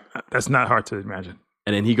track. That's not hard to imagine.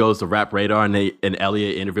 And then he goes to Rap Radar and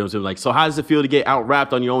Elliot interviews him like, so how does it feel to get out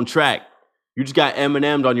rapped on your own track? You just got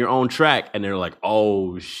Eminem'd on your own track. And they're like,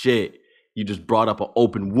 oh shit, you just brought up an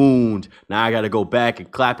open wound. Now I got to go back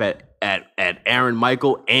and clap at Aaron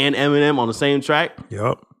Michael and Eminem on the same track.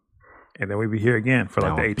 Yup. And then we be here again for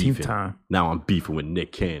like the 18th time. Now I'm beefing with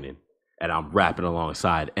Nick Cannon and I'm rapping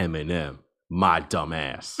alongside Eminem, my dumb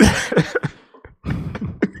ass.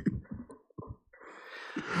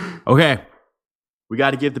 Okay. We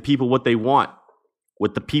got to give the people what they want,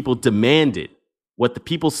 what the people demanded, what the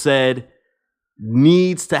people said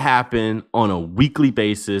needs to happen on a weekly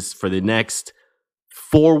basis for the next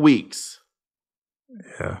 4 weeks.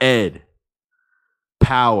 Yeah. Ed,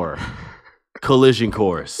 Power, Collision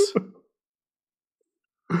Course.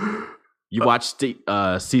 You watched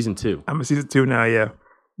season 2. I'm in season 2 now, yeah.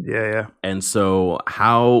 Yeah. And so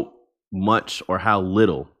how much or how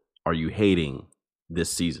little are you hating this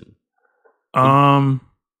season? I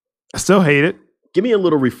still hate it. Give me a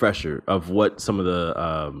little refresher of what some of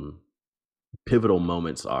the pivotal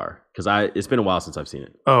moments are, because it's been a while since I've seen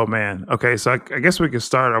it. Oh man. Okay, so I guess we could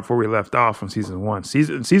start off where we left off from season 1.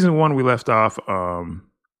 Season 1 we left off.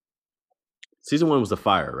 Season 1 was the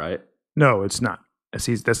fire, right? No, it's not. That's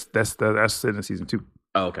in the season 2.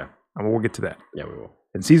 Oh, okay. We'll get to that. Yeah, we will.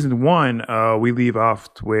 In season 1, we leave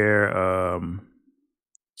off to where.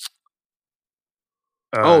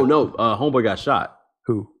 Oh no! Homeboy got shot.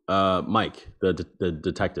 Who? Mike, the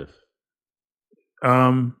detective.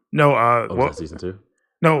 No. Was that season 2?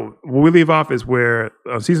 No. What we leave off is where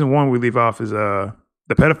season 1 we leave off is the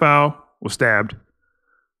pedophile was stabbed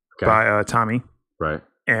by Tommy. Right.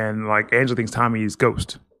 And like Angela thinks Tommy is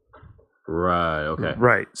Ghost. Right. Okay.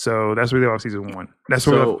 Right. So that's where we leave off season 1. That's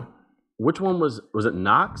so. where. Which one was it?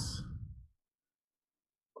 Knox?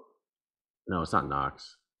 No, it's not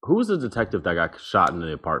Knox. Who was the detective that got shot in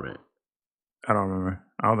the apartment? I don't remember.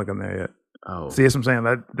 I don't think I'm there yet. Oh, see, that's what I'm saying.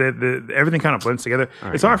 That everything kind of blends together.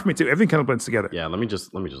 Right, it's hard for me too. Everything kind of blends together. Yeah, let me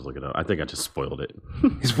just look it up. I think I just spoiled it.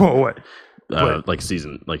 You spoiled what? Like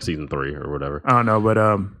season 3 or whatever. I don't know, but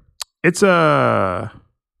it's where are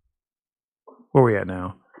we at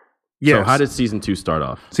now? Yeah. So how did season 2 start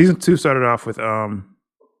off? Season 2 started off with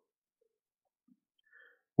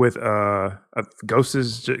Ghost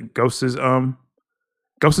is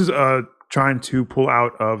trying to pull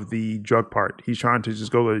out of the drug part. He's trying to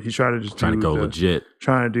just go legit.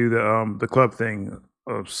 Trying to do the club thing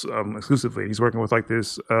exclusively. He's working with like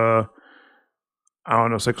this I don't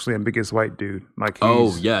know, sexually ambiguous white dude. Like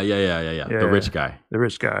yeah. The rich guy. The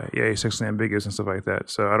rich guy. Yeah, he's sexually ambiguous and stuff like that.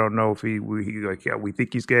 So I don't know if we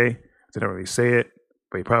think he's gay. They don't really say it,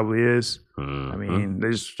 but he probably is. Mm-hmm. I mean,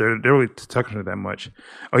 they're really touching it that much.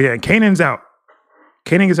 Oh yeah, and Kanan's out.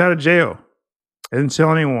 Kanan gets out of jail. Didn't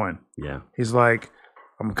tell anyone. Yeah. He's like,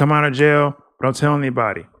 I'm gonna come out of jail, but don't tell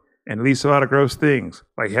anybody. And it leads to a lot of gross things.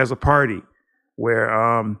 Like he has a party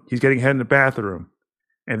where he's getting head in the bathroom.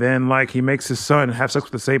 And then like he makes his son have sex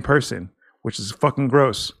with the same person, which is fucking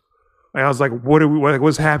gross. Like, I was like,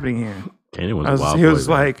 what's happening here? Kanan was a wild boy.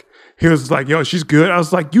 He was like, yo, she's good. I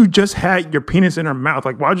was like, you just had your penis in her mouth.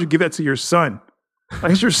 Like, why'd you give that to your son?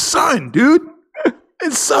 Like, it's your son, dude.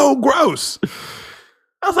 It's so gross.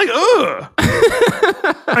 I was like, ugh.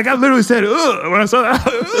 Like, I literally said, ugh, when I saw that.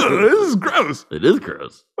 Ugh, this is gross. It is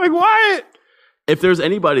gross. Like, why? If there's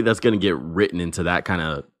anybody that's going to get written into that kind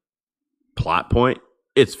of plot point,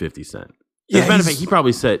 it's 50 Cent. As a matter of fact, he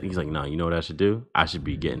probably said, he's like, no, you know what I should do? I should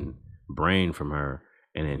be getting brain from her,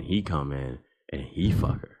 and then he come in, and he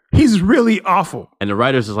fuck her. He's really awful. And the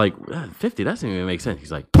writers is like, 50, that doesn't even make sense.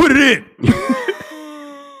 He's like, put it in.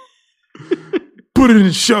 Put it in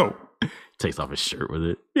the show. Takes off his shirt with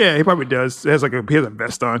it. Yeah, he probably does. He has a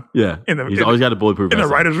vest on. Yeah. He's always got a bulletproof vest in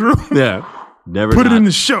the writer's room. Yeah. Never put it in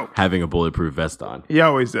the show. Having a bulletproof vest on. He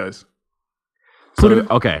always does. So,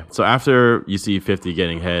 okay. So after you see 50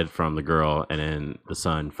 getting head from the girl and then the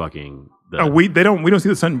son fucking we don't see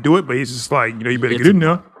the son do it, but he's just like, you better get in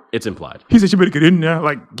there. It's implied. He said you better get in there.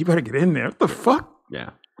 Like, you better get in there. What the fuck? Yeah,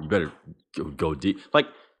 you better go deep. Like,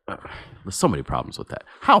 there's so many problems with that.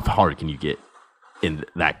 How hard can you get in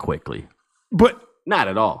that quickly? But not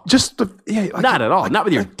at all. Just not at all. Not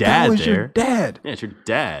with your dad that was there. Your dad. Yeah, it's your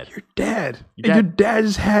dad. Your dad. Your dad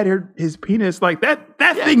just had his penis like that.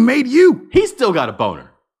 That thing made you. He still got a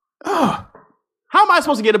boner. Oh. How am I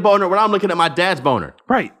supposed to get a boner when I'm looking at my dad's boner?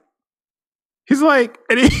 Right. He's like,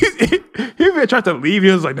 and he tried to leave.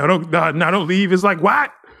 He was like, no, don't leave. It's like,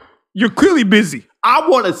 what? You're clearly busy. I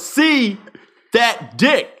want to see that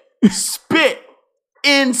dick spit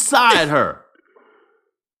inside her.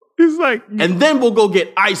 He's like, and then we'll go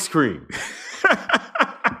get ice cream.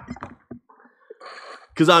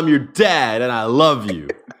 Because I'm your dad and I love you.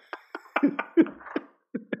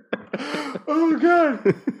 Oh,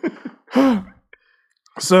 God.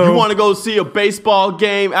 So you want to go see a baseball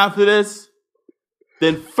game after this?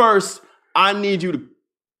 Then first, I need you to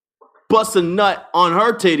bust a nut on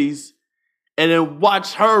her titties and then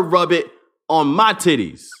watch her rub it on my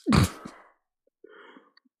titties.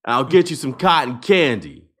 I'll get you some cotton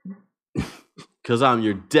candy. Because I'm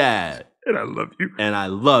your dad. And I love you. And I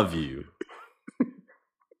love you.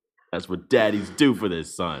 That's what daddies do for their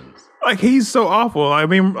sons. Like, he's so awful. I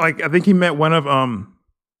mean, like, I think he met one of,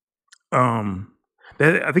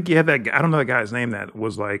 I think he had that guy, I don't know the guy's name that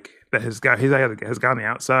was like, that his guy on the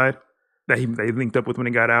outside that they linked up with when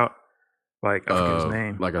he got out. Like, I forget his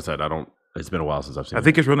name. Like I said, it's been a while since I've seen I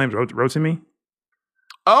think his real name's Rotimi.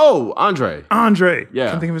 Oh, Andre. Yeah. I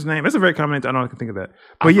can't think of his name. That's a very common name. I don't know if I can think of that.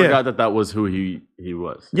 But I forgot that was who he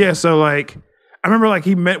was. Yeah, so like, I remember like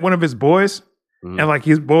he met one of his boys and like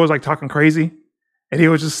his boy was like talking crazy. And he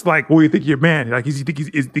was just like, what do you think of your man? Like, you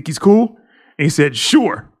think he's cool? And he said,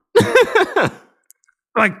 sure.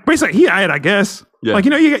 Like, basically, he I guess. Yeah. Like,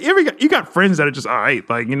 you got friends that are just all right.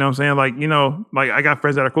 Like, you know what I'm saying? Like, like I got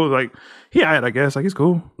friends that are cool. Like, I guess. Like, he's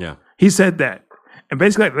cool. Yeah. He said that. And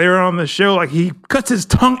basically, like, they were on the show, like, he cuts his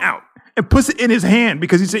tongue out and puts it in his hand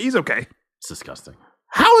because he said he's okay. It's disgusting.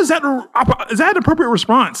 How is that an appropriate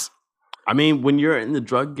response? I mean, when you're in the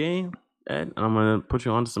drug game, Ed, and I'm going to put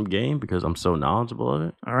you onto some game because I'm so knowledgeable of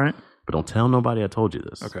it. All right. But don't tell nobody I told you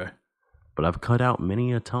this. Okay. But I've cut out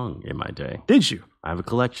many a tongue in my day. Did you? I have a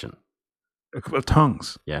collection. Of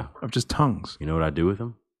tongues? Yeah. Of just tongues? You know what I do with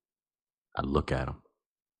them? I look at them.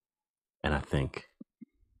 And I think,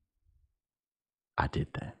 I did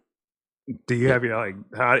that. Do you have your, like,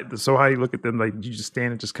 how you look at them? Like, you just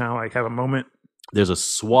stand and just kind of like have a moment? There's a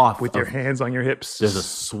swath with your hands on your hips. There's a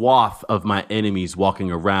swath of my enemies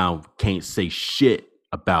walking around, can't say shit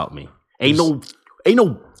about me. Ain't no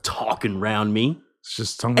talking around me. It's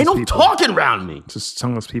just tongueless people. Ain't no talking around me. It's just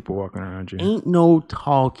tongueless people walking around you. Ain't no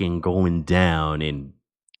talking going down in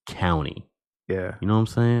county. Yeah. You know what I'm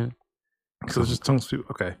saying? So it's just tongueless people.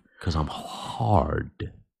 Okay. Because I'm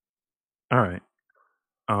hard. All right.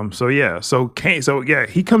 So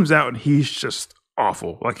he comes out and he's just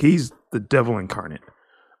awful. Like, he's the devil incarnate.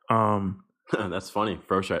 That's funny.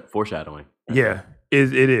 Foreshadowing. Yeah,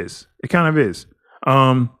 it is. It kind of is.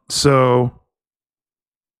 So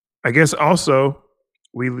I guess also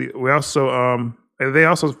they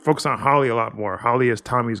also focus on Holly a lot more. Holly is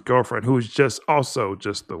Tommy's girlfriend, who is just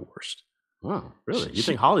the worst. Wow, really? You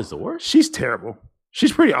think Holly's the worst? She's terrible.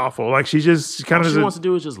 She's pretty awful. Like, she wants to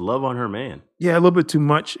do is just love on her man. Yeah, a little bit too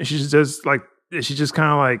much. And she just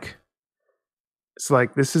kind of like, it's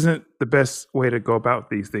like, this isn't the best way to go about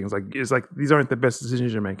these things. Like, it's like, these aren't the best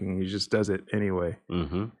decisions you're making. He just does it anyway.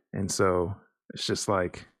 Mm-hmm. And so it's just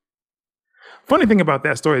like, funny thing about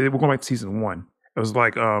that story, we're going back to season 1. It was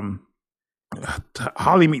like,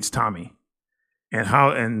 Holly meets Tommy,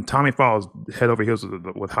 and Tommy falls head over heels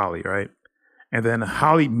with Holly, right? And then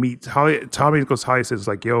Tommy goes to Holly, says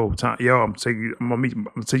like, I'm gonna take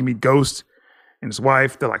you meet Ghost and his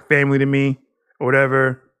wife. They're like family to me or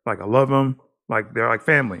whatever. Like, I love them. Like, they're like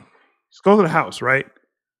family. Just go to the house, right?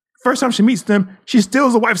 First time she meets them, she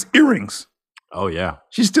steals the wife's earrings. Oh yeah.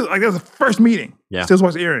 She's still like, that was the first meeting. Yeah. Steals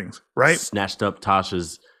wife's earrings, right? Snatched up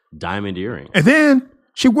Tasha's diamond earring. And then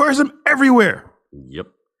she wears them everywhere. Yep.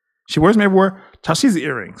 She wears them everywhere. Tasha sees the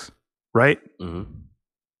earrings, right? Mm-hmm.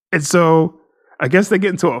 And so I guess they get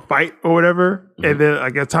into a fight or whatever. Mm-hmm. And then I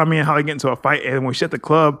guess Tommy and Holly get into a fight. And when she's at the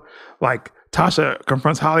club, like, Tasha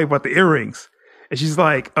confronts Holly about the earrings. And she's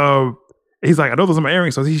like, he's like, I know those are my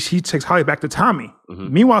earrings. So he takes Holly back to Tommy.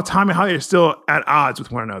 Mm-hmm. Meanwhile, Tommy and Holly are still at odds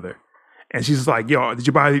with one another. And she's like, yo, did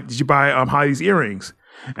you buy Holly's earrings?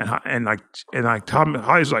 And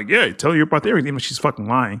Holly's like, yeah, tell you about the earrings. Even though she's fucking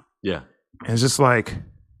lying. Yeah. And it's just like,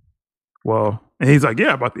 well, and he's like,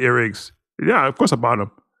 yeah, I bought the earrings. Yeah, of course I bought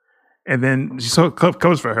them. and then she so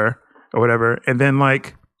covers for her or whatever, and then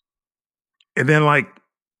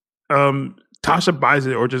Tasha buys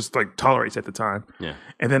it or just like tolerates at the time. Yeah.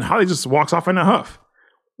 And then Holly just walks off in a huff.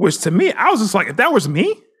 Which to me, I was just like, if that was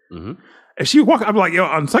me, if she walked, I'd be like, yo,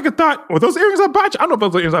 on second thought, were those earrings I bought you? I don't know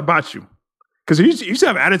if those earrings I bought you. Because you should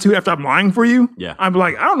have attitude after I'm lying for you. Yeah. I'd be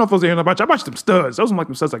like, I don't know if those earrings I bought you. I bought you some studs. Those are like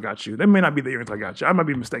them studs I got you. They may not be the earrings I got you. I might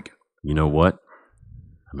be mistaken. You know what?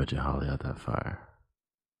 I bet you Holly had that fire.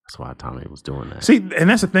 That's why Tommy was doing that. See, and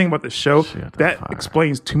that's the thing about the show. She had That fire.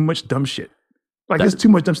 explains too much dumb shit. Like, there's too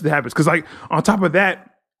much dumb shit that happens. Because, like, on top of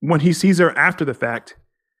that, when he sees her after the fact,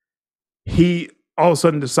 he all of a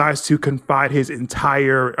sudden decides to confide his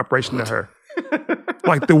entire operation to her.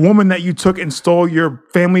 Like, the woman that you took and stole your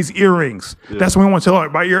family's earrings. Yeah. That's when I want to tell her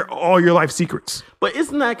about all your life secrets. But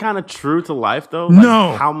isn't that kind of true to life, though? Like,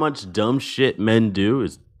 no. How much dumb shit men do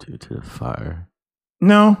is due to the fire.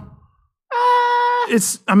 No.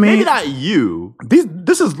 It's, I mean. Maybe not you.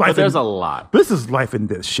 This is life. But there's a lot. This is life in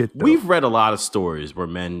this shit, though. We've read a lot of stories where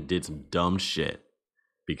men did some dumb shit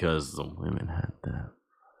because the women had that.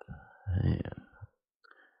 Yeah.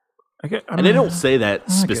 And they don't say that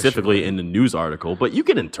specifically in the news article, but you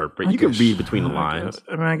can interpret. You can read between the lines.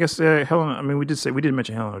 I guess Helen. I mean, we did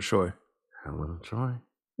mention Helen of Troy. Helen of Troy.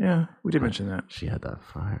 Yeah, we did mention that. She had that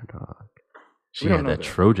fire, dog. She had that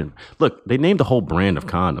Trojan. Look, they named the whole brand of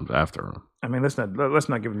condoms after her. I mean, let's not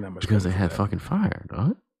give them that much. Because they had fucking fire,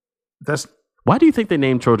 dog. Why do you think they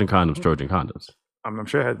named Trojan condoms? I'm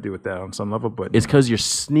sure it had to do with that on some level, but it's because you're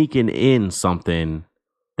sneaking in something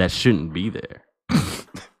that shouldn't be there.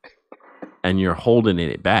 And you're holding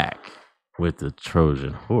it back with the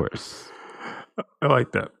Trojan horse. I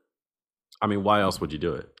like that. I mean, why else would you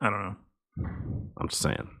do it? I don't know. I'm just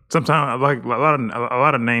saying. Sometimes like a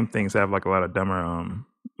lot of name things have like a lot of dumber.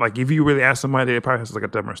 Like if you really ask somebody, it probably has like a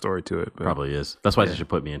dumber story to it. But. Probably is. That's why you should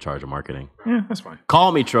put me in charge of marketing. Yeah, that's fine.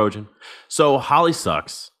 Call me Trojan. So Holly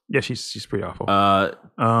sucks. Yeah, she's pretty awful.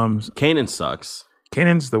 Kanan sucks.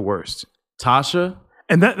 Kanan's the worst. Tasha.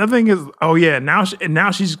 And that the thing is, oh yeah, now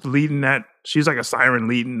she's leading that. She's like a siren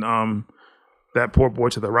leading that poor boy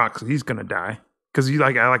to the rock. So he's gonna die because he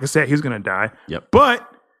like I said, he's gonna die. Yep. But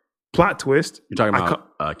plot twist. You're talking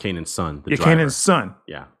about Kanan's son. The driver. Kanan's son.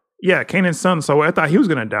 Yeah. Yeah, Kanan's son. So I thought he was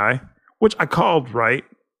gonna die, which I called right.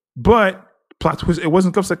 But plot twist, it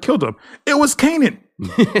wasn't Gus that killed him. It was Kanan.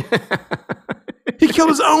 He killed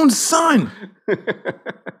his own son.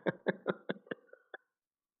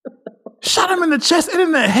 Shot him in the chest and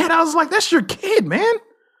in the head. I was like, that's your kid, man.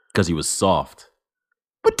 Because he was soft.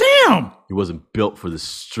 But damn. He wasn't built for the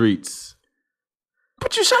streets.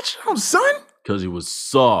 But you shot your own son? Because he was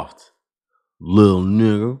soft. Little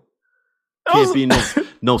nigga. Can't be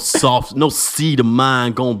no soft, no seed of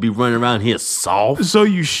mine gonna be running around here soft. So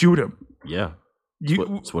you shoot him. Yeah.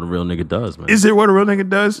 That's what a real nigga does, man. Is it what a real nigga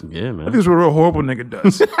does? Yeah, man. I think it's what a real horrible nigga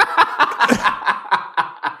does.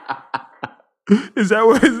 Is that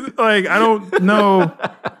what it's like? I don't know.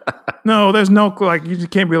 No, there's no, like, you just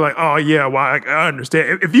can't be like, oh yeah, well, I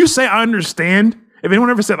understand. If you say I understand, if anyone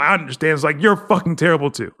ever said I understand, it's like, you're fucking terrible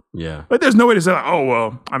too. Yeah. Like, there's no way to say, like, oh,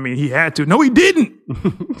 well, I mean, he had to. No, he didn't.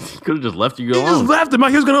 Could have just left you alone. He just left him.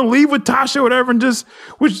 Like, he was going to leave with Tasha or whatever he was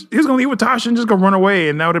going to leave with Tasha and just go run away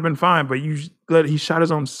and that would have been fine. But he shot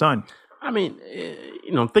his own son. I mean,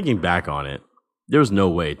 thinking back on it, there was no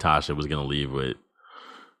way Tasha was going to leave with.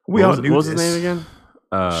 What was his name again?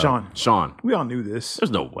 Sean. We all knew this.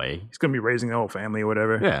 There's no way he's gonna be raising the whole family or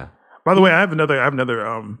whatever. Yeah. By the way, I have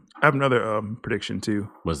another prediction too.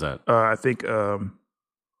 What's that? I think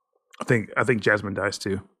Jasmine dies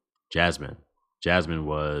too. Jasmine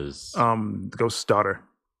was the ghost's daughter.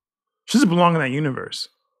 She doesn't belong in that universe.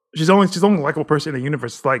 She's the only likable person in the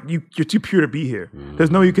universe. It's like you're too pure to be here.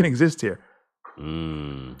 There's no you can exist here.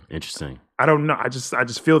 Interesting. I don't know. I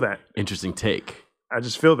just feel that. Interesting take. I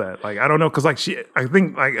just feel that. Like, I don't know, because like I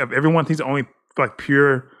think like everyone thinks the only like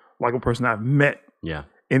pure likable person I've met. Yeah.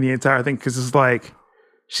 In the entire thing, because it's like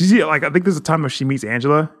she's like, I think there's a time where she meets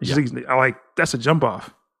Angela. And she's like, that's a jump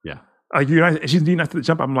off. Yeah. Like you're nice. She's nice to the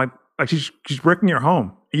jump. I'm like she's breaking your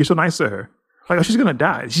home. And you're so nice to her. Like, oh, she's gonna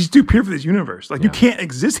die. She's too pure for this universe. Like you can't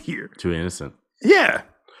exist here. Too innocent. Yeah.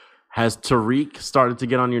 Has Tariq started to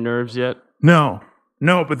get on your nerves yet? No.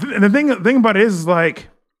 But the thing about it is like.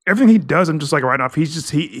 Everything he does, I'm just like right off.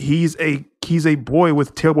 He's a boy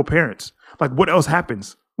with terrible parents. Like, what else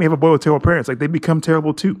happens? We have a boy with terrible parents. Like, they become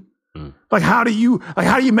terrible too. Like, how do you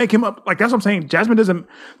make him up? Like, that's what I'm saying.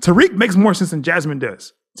 Tariq makes more sense than Jasmine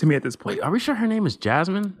does to me at this point. Wait, are we sure her name is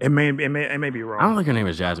Jasmine? It may be wrong. I don't think her name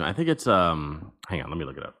is Jasmine. I think it's hang on, let me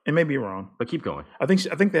look it up. It may be wrong, but keep going. I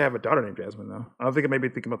think they have a daughter named Jasmine though. I don't think I may be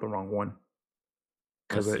thinking about the wrong one.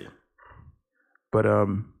 Let's see. But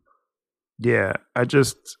yeah,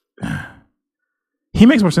 he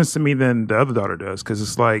makes more sense to me than the other daughter does, because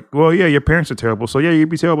it's like, well, yeah, your parents are terrible, so yeah, you'd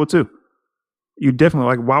be terrible too. You definitely,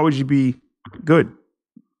 like, why would you be good?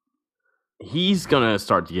 He's gonna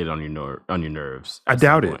start to get on your nerves. I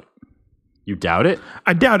doubt it. You doubt it?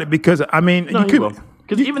 I doubt it, because I mean, No, he will.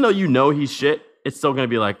 Because even though you know he's shit, it's still gonna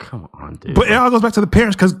be like, come on, dude. But it all goes back to the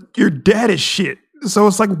parents, because your dad is shit. So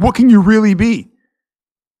it's like, what can you really be?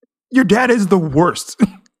 Your dad is the worst.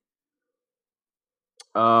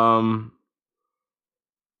 All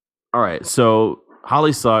right. So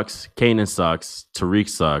Holly sucks. Kanan sucks. Tariq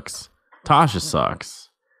sucks. Tasha sucks.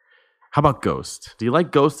 How about Ghost? Do you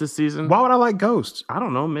like Ghost this season? Why would I like Ghost? I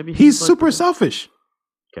don't know. Maybe he's super selfish.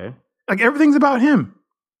 Okay. Like, everything's about him.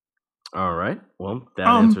 All right. Well, that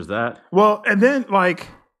answers that. Well, and then, like,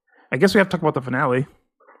 I guess we have to talk about the finale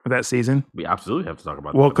of that season. We absolutely have to talk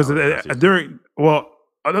about. Well, because during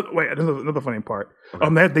another funny part.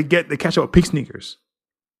 Okay. They catch up with Pink Sneakers.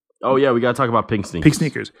 Oh yeah, we gotta talk about Pink Sneakers. Pink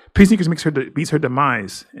Sneakers. Pink Sneakers beats her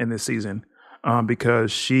demise in this season,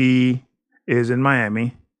 because she is in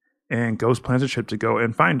Miami, and Ghost plans a trip to go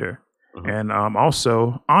and find her, and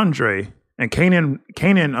also Andre and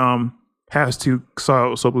Kanan has to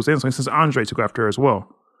so Blue Sands since Andre took after her as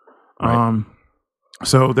well. Right.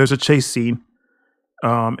 So there's a chase scene,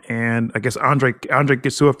 and I guess Andre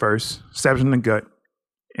gets to her first, stabs her in the gut,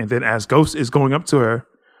 and then as Ghost is going up to her,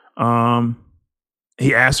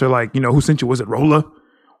 he asks her, like, who sent you? Was it Rolla?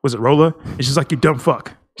 And she's like, you dumb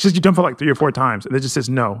fuck. She says, you dumb fuck, like 3 or 4 times. And then just says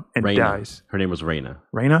no and Raina. dies. Her name was Raina.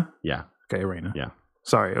 Raina? Yeah. Okay, Raina. Yeah.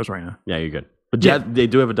 Sorry, it was Raina. Yeah, you're good. But they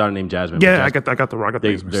do have a daughter named Jasmine. Yeah, I got the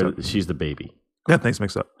things mixed up. She's the baby. Got things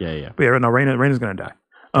mixed up. Yeah. But yeah, no, Raina's gonna die.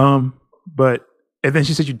 And then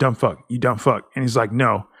she said, you dumb fuck. And he's like,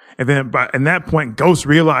 no. And then at that point, Ghost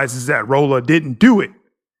realizes that Rolla didn't do it.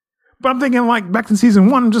 But I'm thinking, like, back in season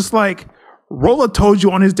 1, I'm just like, Rolla told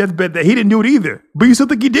you on his deathbed that he didn't do it either, but you still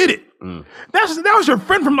think he did it. That was your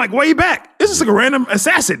friend from, like, way back. This is like a random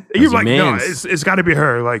assassin. And you're like, no, it's got to be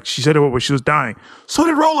her. Like, she said it when she was dying. So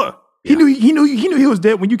did Rolla. He knew he was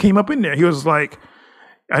dead when you came up in there. He was like,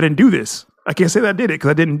 I didn't do this. I can't say that I did it because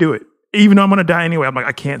I didn't do it. Even though I'm gonna die anyway, I'm like,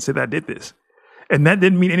 I can't say that I did this. And that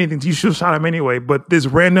didn't mean anything. You should have shot him anyway. But this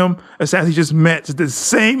random assassin you just met, the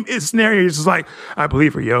same scenario, is just like, I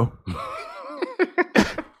believe her, yo.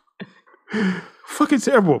 Fucking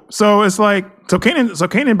terrible. So it's like, so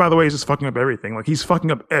Kanan, by the way, is just fucking up everything. Like, he's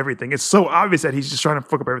fucking up everything. It's so obvious that he's just trying to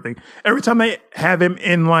fuck up everything. Every time they have him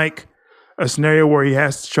in, like, a scenario where he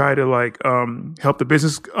has to try to, like, help the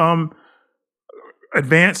business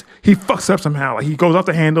advance, he fucks up somehow. Like, he goes off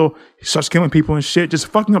the handle, he starts killing people and shit, just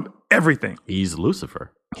fucking up everything. He's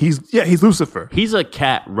Lucifer. He's Lucifer. He's a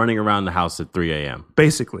cat running around the house at 3 a.m.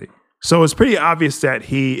 Basically. So it's pretty obvious that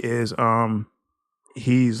he is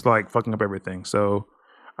he's like fucking up everything. So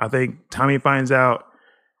I think Tommy finds out,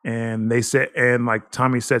 and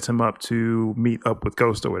Tommy sets him up to meet up with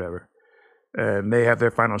Ghost or whatever. And they have their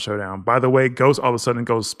final showdown. By the way, Ghost all of a sudden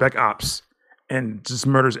goes spec ops and just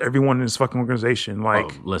murders everyone in his fucking organization.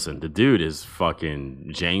 Like, listen, the dude is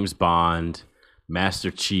fucking James Bond, Master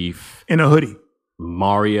Chief. In a hoodie.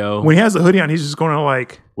 Mario. When he has a hoodie on, he's just going to,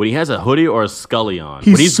 like... When he has a hoodie or a Scully on.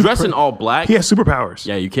 When he's dressed in all black... He has superpowers.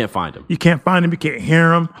 Yeah, you can't find him. You can't find him. You can't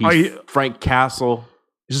hear him. He's Frank Castle.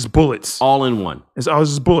 It's just bullets. All in one. It's all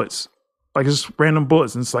just bullets. Like, it's just random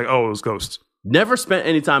bullets. And it's like, oh, it was Ghost. Never spent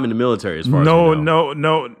any time in the military as far as I know.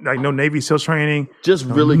 No. Like, no Navy SEAL training. Just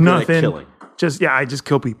really good at killing. I just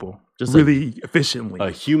kill people. Just really efficiently.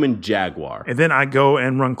 A human jaguar. And then I go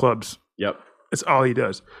and run clubs. Yep. That's all he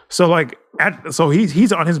does. So, like,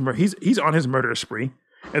 he's on his murder spree,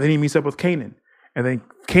 and then he meets up with Kanan, and then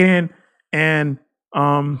Kanan and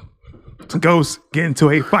Ghost get into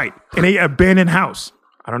a fight in a abandoned house.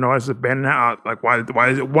 I don't know why it's abandoned house. Like,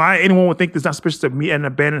 why anyone would think it's not supposed to meet at an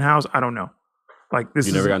abandoned house? I don't know. Like, this.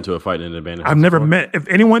 You never got into a fight in an abandoned house? I've never met. If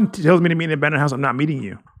anyone tells me to meet in an abandoned house, I'm not meeting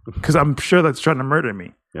you, because I'm sure that's trying to murder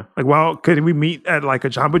me. Yeah. Like, well, could we meet at, like, a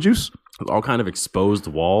Jamba Juice? With all kind of exposed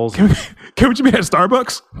walls. Can we meet at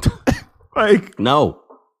Starbucks? Like, no.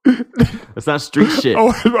 That's not street shit. I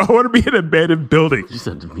want to be in an abandoned building. You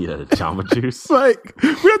said to meet at a Jamba Juice? Like, we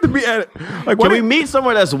have to be at it. Like, can we meet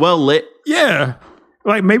somewhere that's well lit? Yeah.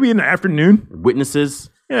 Like, maybe in the afternoon. Witnesses?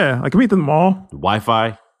 Yeah. Like, meet at the mall.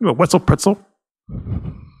 Wi-Fi? Wetzel Pretzel.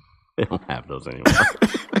 They don't have those anymore.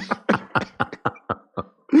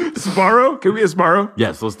 Sbarro? Can we at Sbarro?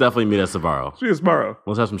 Yes, let's definitely meet at Sbarro. Let's meet at Sbarro.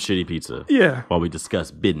 Let's have some shitty pizza. Yeah. While we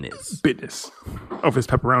discuss business. Of his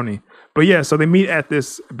pepperoni. But yeah, so they meet at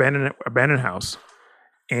this abandoned house.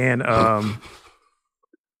 And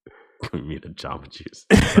we meet at Jamba Juice.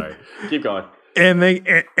 Sorry. Keep going. and they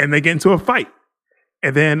get into a fight,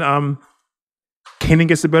 and then Kanan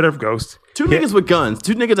gets the better of Ghost. Two niggas with guns.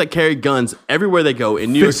 Two niggas that carry guns everywhere they go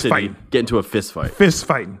in New York City. Fighting. Get into a fist fight. Fist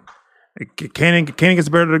fighting. Kanan gets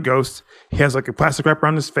the better of the Ghost. He has like a plastic wrap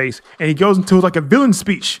around his face, and he goes into like a villain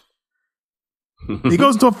speech. He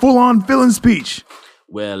goes into a full-on villain speech.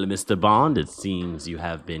 Well, Mr. Bond, it seems you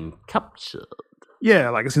have been captured. Yeah,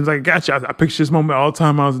 like it seems like I got you. I picture this moment all the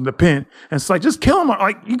time I was in the pen. And it's like, just kill him.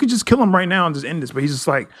 Like, you could just kill him right now and just end this. But he's just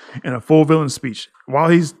like in a full villain speech. While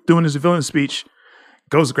he's doing his villain speech,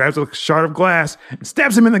 Ghost grabs a shard of glass and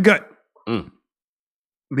stabs him in the gut.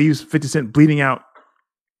 Leaves 50 Cent bleeding out.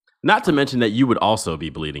 Not to mention that you would also be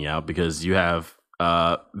bleeding out because you have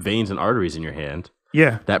veins and arteries in your hand.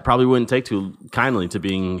 Yeah. That probably wouldn't take too kindly to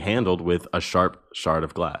being handled with a sharp shard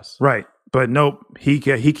of glass. Right. But nope, he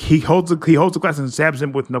holds the glass and stabs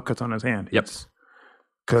him with no cuts on his hand. Yep.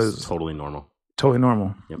 Because totally normal. Totally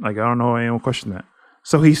normal. Yep. Like, I don't know anyone question that.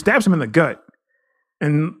 So he stabs him in the gut.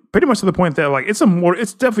 And pretty much to the point that like it's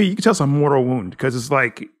definitely, you can tell it's a mortal wound because it's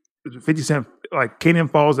like 50 Cent, like Kanan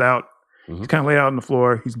falls out. He's kind of laid out on the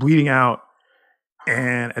floor. He's bleeding out.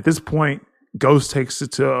 And at this point, Ghost takes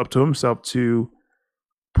it up to himself to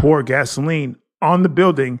pour gasoline on the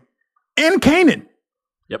building and Kanan.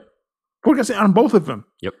 Yep. Pour gasoline on both of them.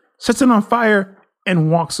 Yep. Sets it on fire and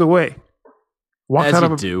walks away. As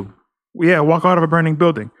you do. Yeah, walk out of a burning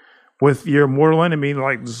building with your mortal enemy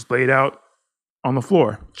like just laid out on the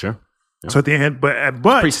floor. Sure. Yep. So at the end, but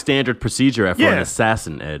pretty standard procedure for an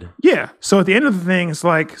assassin, Ed. Yeah. So at the end of the thing, it's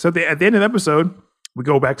like at the end of the episode, we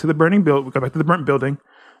go back to the burning building. We go back to the burnt building.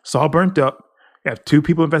 It's all burnt up. You have two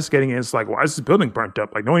people investigating it. It's like, why is this building burnt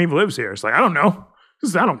up? Like, no one even lives here. It's like, I don't know.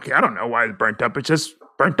 I don't care. I don't know why it's burnt up. It's just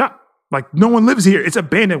burnt up. Like, no one lives here. It's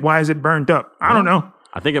abandoned. Why is it burnt up? I don't know.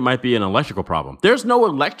 I think it might be an electrical problem. There's no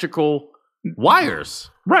electrical wires.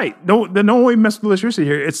 Right. No one mess with electricity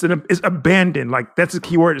here. It's abandoned. Like, that's the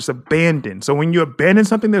key word. It's abandoned. So when you abandon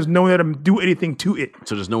something, there's no one to do anything to it.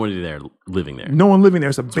 So there's no one there living there. No one living there.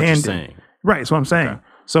 It's abandoned. That's what you're saying. Right. That's what I'm saying. Okay.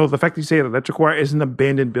 So the fact that you say electrical wire is an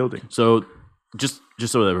abandoned building. So just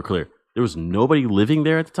so that we're clear, there was nobody living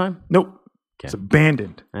there at the time? Nope. Okay. It's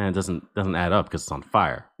abandoned. And it doesn't add up because it's on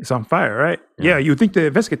fire. It's on fire, right? Yeah, you would think to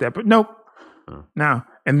investigate that, but nope. Now,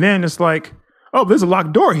 and then it's like, oh, there's a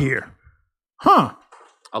locked door here. Huh.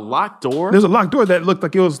 A locked door? There's a locked door that looked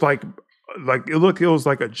like it was like it was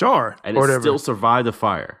like a jar. And or it whatever. Still survived the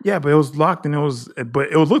fire. Yeah, but it was locked and it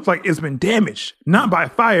looked like it's been damaged. Not by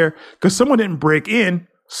fire, because someone didn't break in,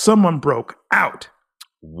 someone broke out.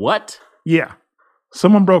 What? Yeah.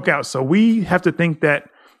 Someone broke out. So we have to think that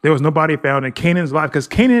there was nobody found in Kanan's life, because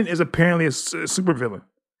Kanan is apparently a supervillain.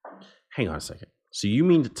 Hang on a second. So you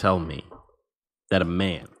mean to tell me that a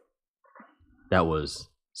man that was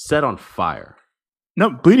set on fire,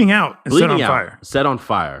 bleeding out and set on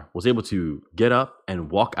fire, was able to get up and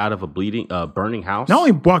walk out of a burning house? Not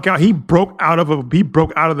only walk out, he broke out of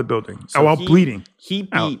the building while bleeding. He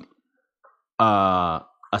beat a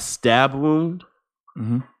stab wound,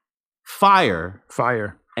 fire,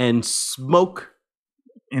 and smoke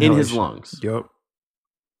in his lungs. Yup.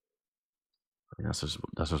 That's just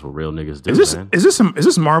what real niggas do, man. Is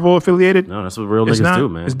this Marvel affiliated? No, that's what real niggas do,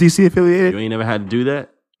 man. Is DC affiliated? You ain't never had to do that?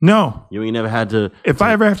 No. You ain't never had to... If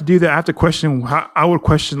I ever have to do that, I have to question... I would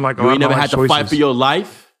question like... You ain't never had to fight for your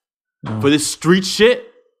life? No. For this street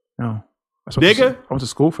shit? No. Nigga? I went to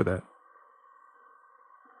school for that.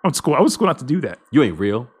 I went to school not to do that. You ain't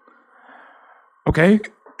real. Okay.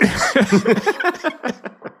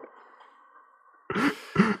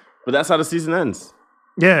 But that's how the season ends.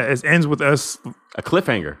 Yeah, it ends with us... A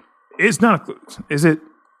cliffhanger. It's not Is it?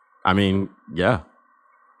 I mean, yeah.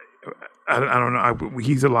 I don't know.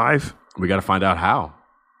 He's alive. We got to find out how.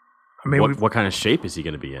 I mean, what kind of shape is he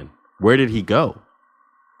going to be in? Where did he go?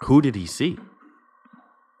 Who did he see?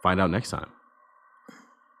 Find out next time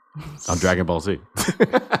on Dragon Ball Z. It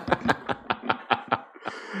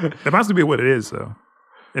might as well be what it is, though.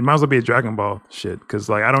 It might as well be a Dragon Ball shit, because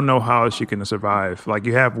like I don't know how she can survive. Like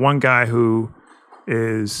you have one guy who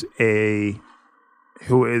is a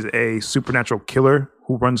supernatural killer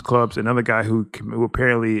who runs clubs, another guy who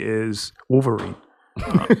apparently is Wolverine.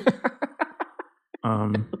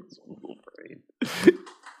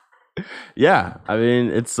 Yeah, I mean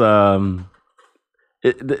it's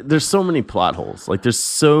there's so many plot holes. Like there's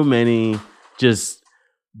so many just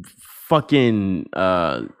fucking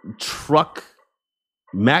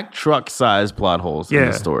Mack truck size plot holes in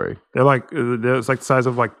the story. They're like it's like the size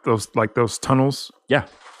of like those tunnels. Yeah.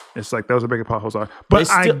 It's like those are bigger plot holes are. But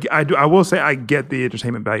I will say I get the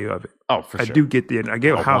entertainment value of it. Oh, for sure. I do get I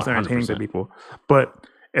get how it's entertaining to people. But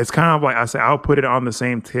it's kind of like I say, I'll put it on the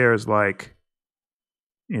same tier as like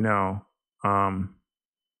you know,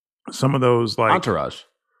 some of those like Entourage.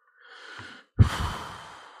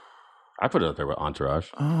 I put it up there with Entourage.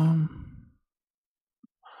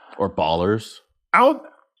 Or Ballers. I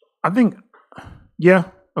think, yeah,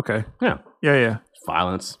 okay. Yeah. Yeah.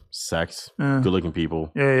 Violence, sex, good-looking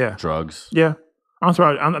people. Yeah. Drugs. Yeah.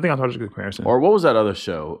 Entourage, I think Entourage is a good comparison. Or what was that other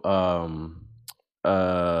show?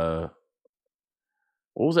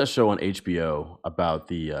 What was that show on HBO about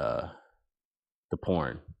the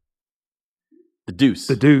porn? The Deuce.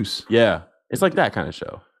 The Deuce. Yeah. It's like that kind of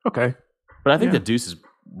show. Okay. But I think The Deuce is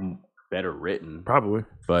better written. Probably.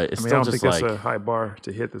 But it's I still don't just think like... that's a high bar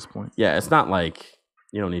to hit this point. Yeah, it's not like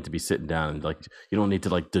you don't need to be sitting down and like you don't need to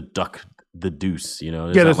like deduct the deuce, you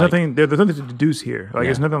know? There's nothing to deduce here. Like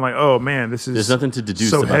it's nothing like, oh man, this is there's nothing to deduce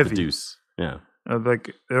so about heavy. the deuce. Yeah.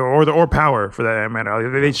 Or power for that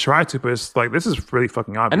matter. They try to, but it's like this is really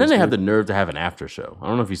fucking obvious. And then they have the nerve to have an after show. I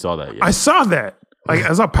don't know if you saw that yet. I saw that. Like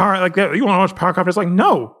I saw power like that. You want to watch Power Couple? It's like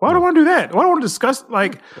no. Why do I want to do that? Why do I want to discuss?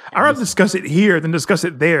 Like I'd rather discuss it here than discuss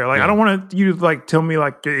it there. Like I don't want you to like tell me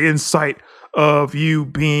like the insight of you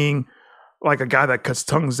being like a guy that cuts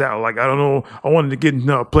tongues out. Like I don't know. I wanted to get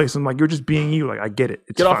into a place. I'm like you're just being you. Like I get it.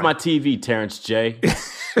 It's Get fine. off my TV, Terrence J.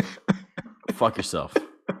 Fuck yourself.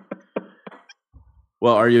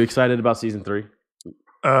 Well, are you excited about season 3?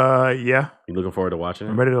 Yeah. You looking forward to watching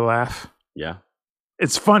it? I'm ready to laugh. Yeah.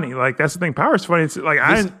 It's funny. Like that's the thing. Power's funny. It's like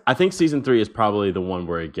I think season 3 is probably the one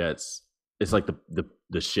where it's like the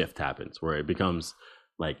shift happens where it becomes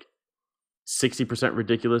like 60%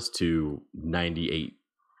 ridiculous to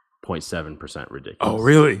 98.7% ridiculous. Oh,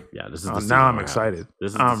 really? Yeah. This is now I'm excited.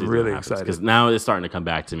 I'm really excited because now it's starting to come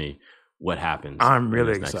back to me. What happens? I'm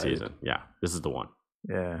really next excited. season. Yeah, this is the one.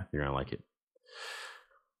 Yeah, you're gonna like it.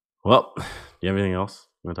 Well, do you have anything else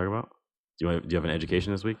you want to talk about? Do you have an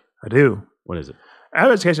education this week? I do. What is it? I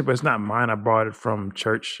have education, but it's not mine. I bought it from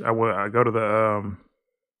church. I go to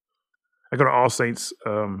All Saints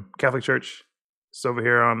Catholic Church. It's over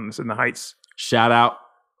here it's in the Heights. Shout out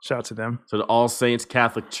to them. So the All Saints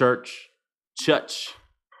Catholic Church,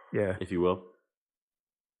 yeah, if you will.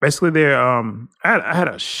 Basically, they're I had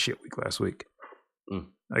a shit week last week.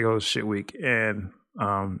 Like it was a shit week, and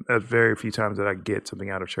there's very few times that I get something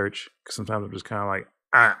out of church. Because sometimes I'm just kind of like,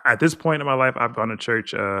 at this point in my life, I've gone to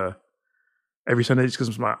church every Sunday just because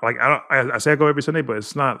it's my like I say I go every Sunday, but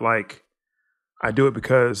it's not like I do it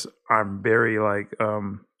because I'm very like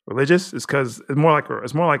religious. It's because it's more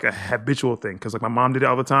like a habitual thing. Because like my mom did it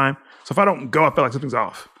all the time. So if I don't go, I feel like something's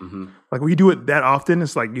off. Mm-hmm. Like when you do it that often,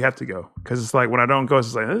 it's like you have to go. Because it's like when I don't go,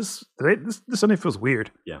 it's like this Sunday feels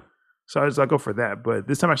weird. Yeah. So I go for that. But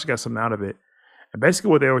this time I actually got something out of it. And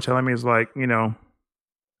basically what they were telling me is like, you know,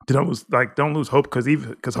 don't lose hope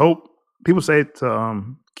because hope, people say to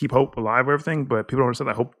keep hope alive or everything, but people don't understand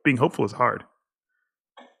that being hopeful is hard.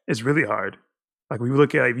 It's really hard. Like when you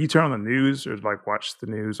look at, if you turn on the news or like watch the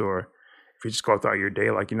news, or if you just go throughout your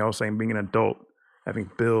day, like, you know, saying being an adult,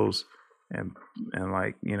 having bills and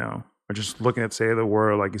like, you know, or just looking at the state of the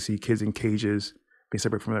world, like you see kids in cages being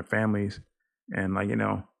separate from their families. And like, you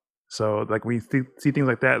know, so like when you see things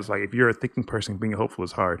like that, it's like if you're a thinking person, being hopeful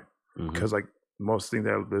is hard because like most things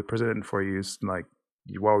that are presented for you is like,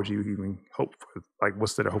 why would you even hope for? Like,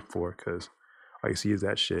 what's there to hope for? Because all you see is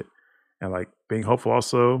that shit. And like being hopeful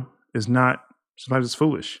also is not, sometimes it's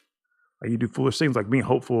foolish. Like you do foolish things. Like being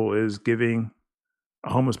hopeful is giving a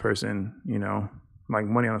homeless person, you know, like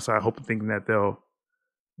money on the side, thinking that they'll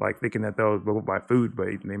go buy food, but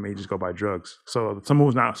they may just go buy drugs. So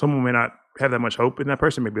someone may not have that much hope, and that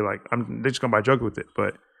person may be like, they're just gonna buy drugs with it.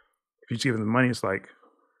 But if you just give them the money, it's like,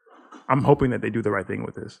 I'm hoping that they do the right thing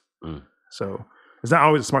with this. So it's not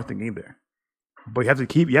always a smart thing either. But you have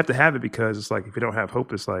to have it, because it's like if you don't have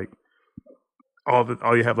hope, it's like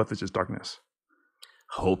all you have left is just darkness.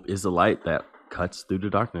 Hope is the light that cuts through the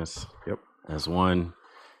darkness. Yep. As one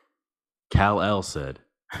Kal-El said.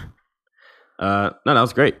 No, that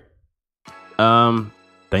was great.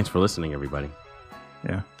 Thanks for listening, everybody.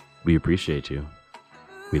 Yeah. We appreciate you.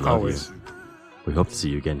 We love Always. you. We hope to see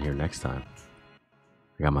you again here next time.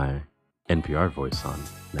 I got my NPR voice on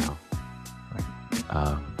now.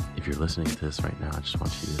 If you're listening to this right now, I just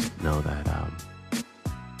want you to know that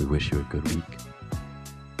we wish you a good week.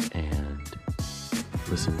 And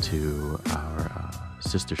listen to our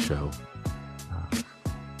sister show,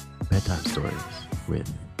 Bedtime Stories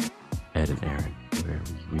with Ed and Aaron, where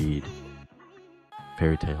we read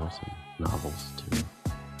fairy tales and novels to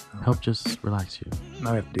help just relax you.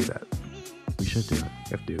 Now we have to do that. We should do it.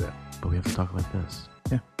 We have to do that. But we have to talk like this.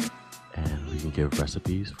 Yeah. And we can give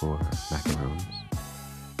recipes for macaroons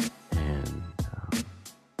and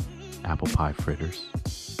apple pie fritters.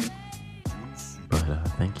 But But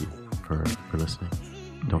thank you for listening.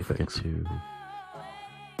 Don't forget to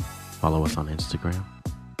follow us on Instagram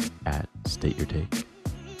at State Your Take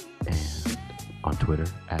and on Twitter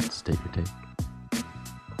at State Your Take.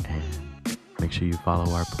 And make sure you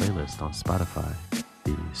follow our playlist on Spotify,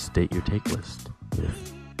 the State Your Take list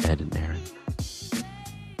with Ed and Aaron.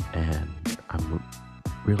 And I'm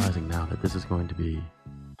realizing now that this is going to be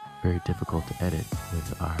very difficult to edit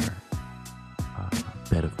with our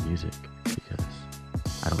bed of music, because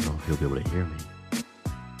I don't know if you'll be able to hear me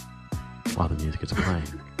while the music is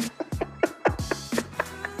playing.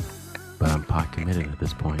 But I'm pot committed at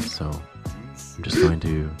this point, so I'm just going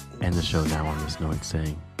to end the show now on this note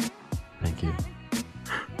saying thank you,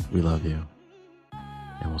 we love you,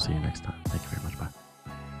 and we'll see you next time. Thank you very much. Bye.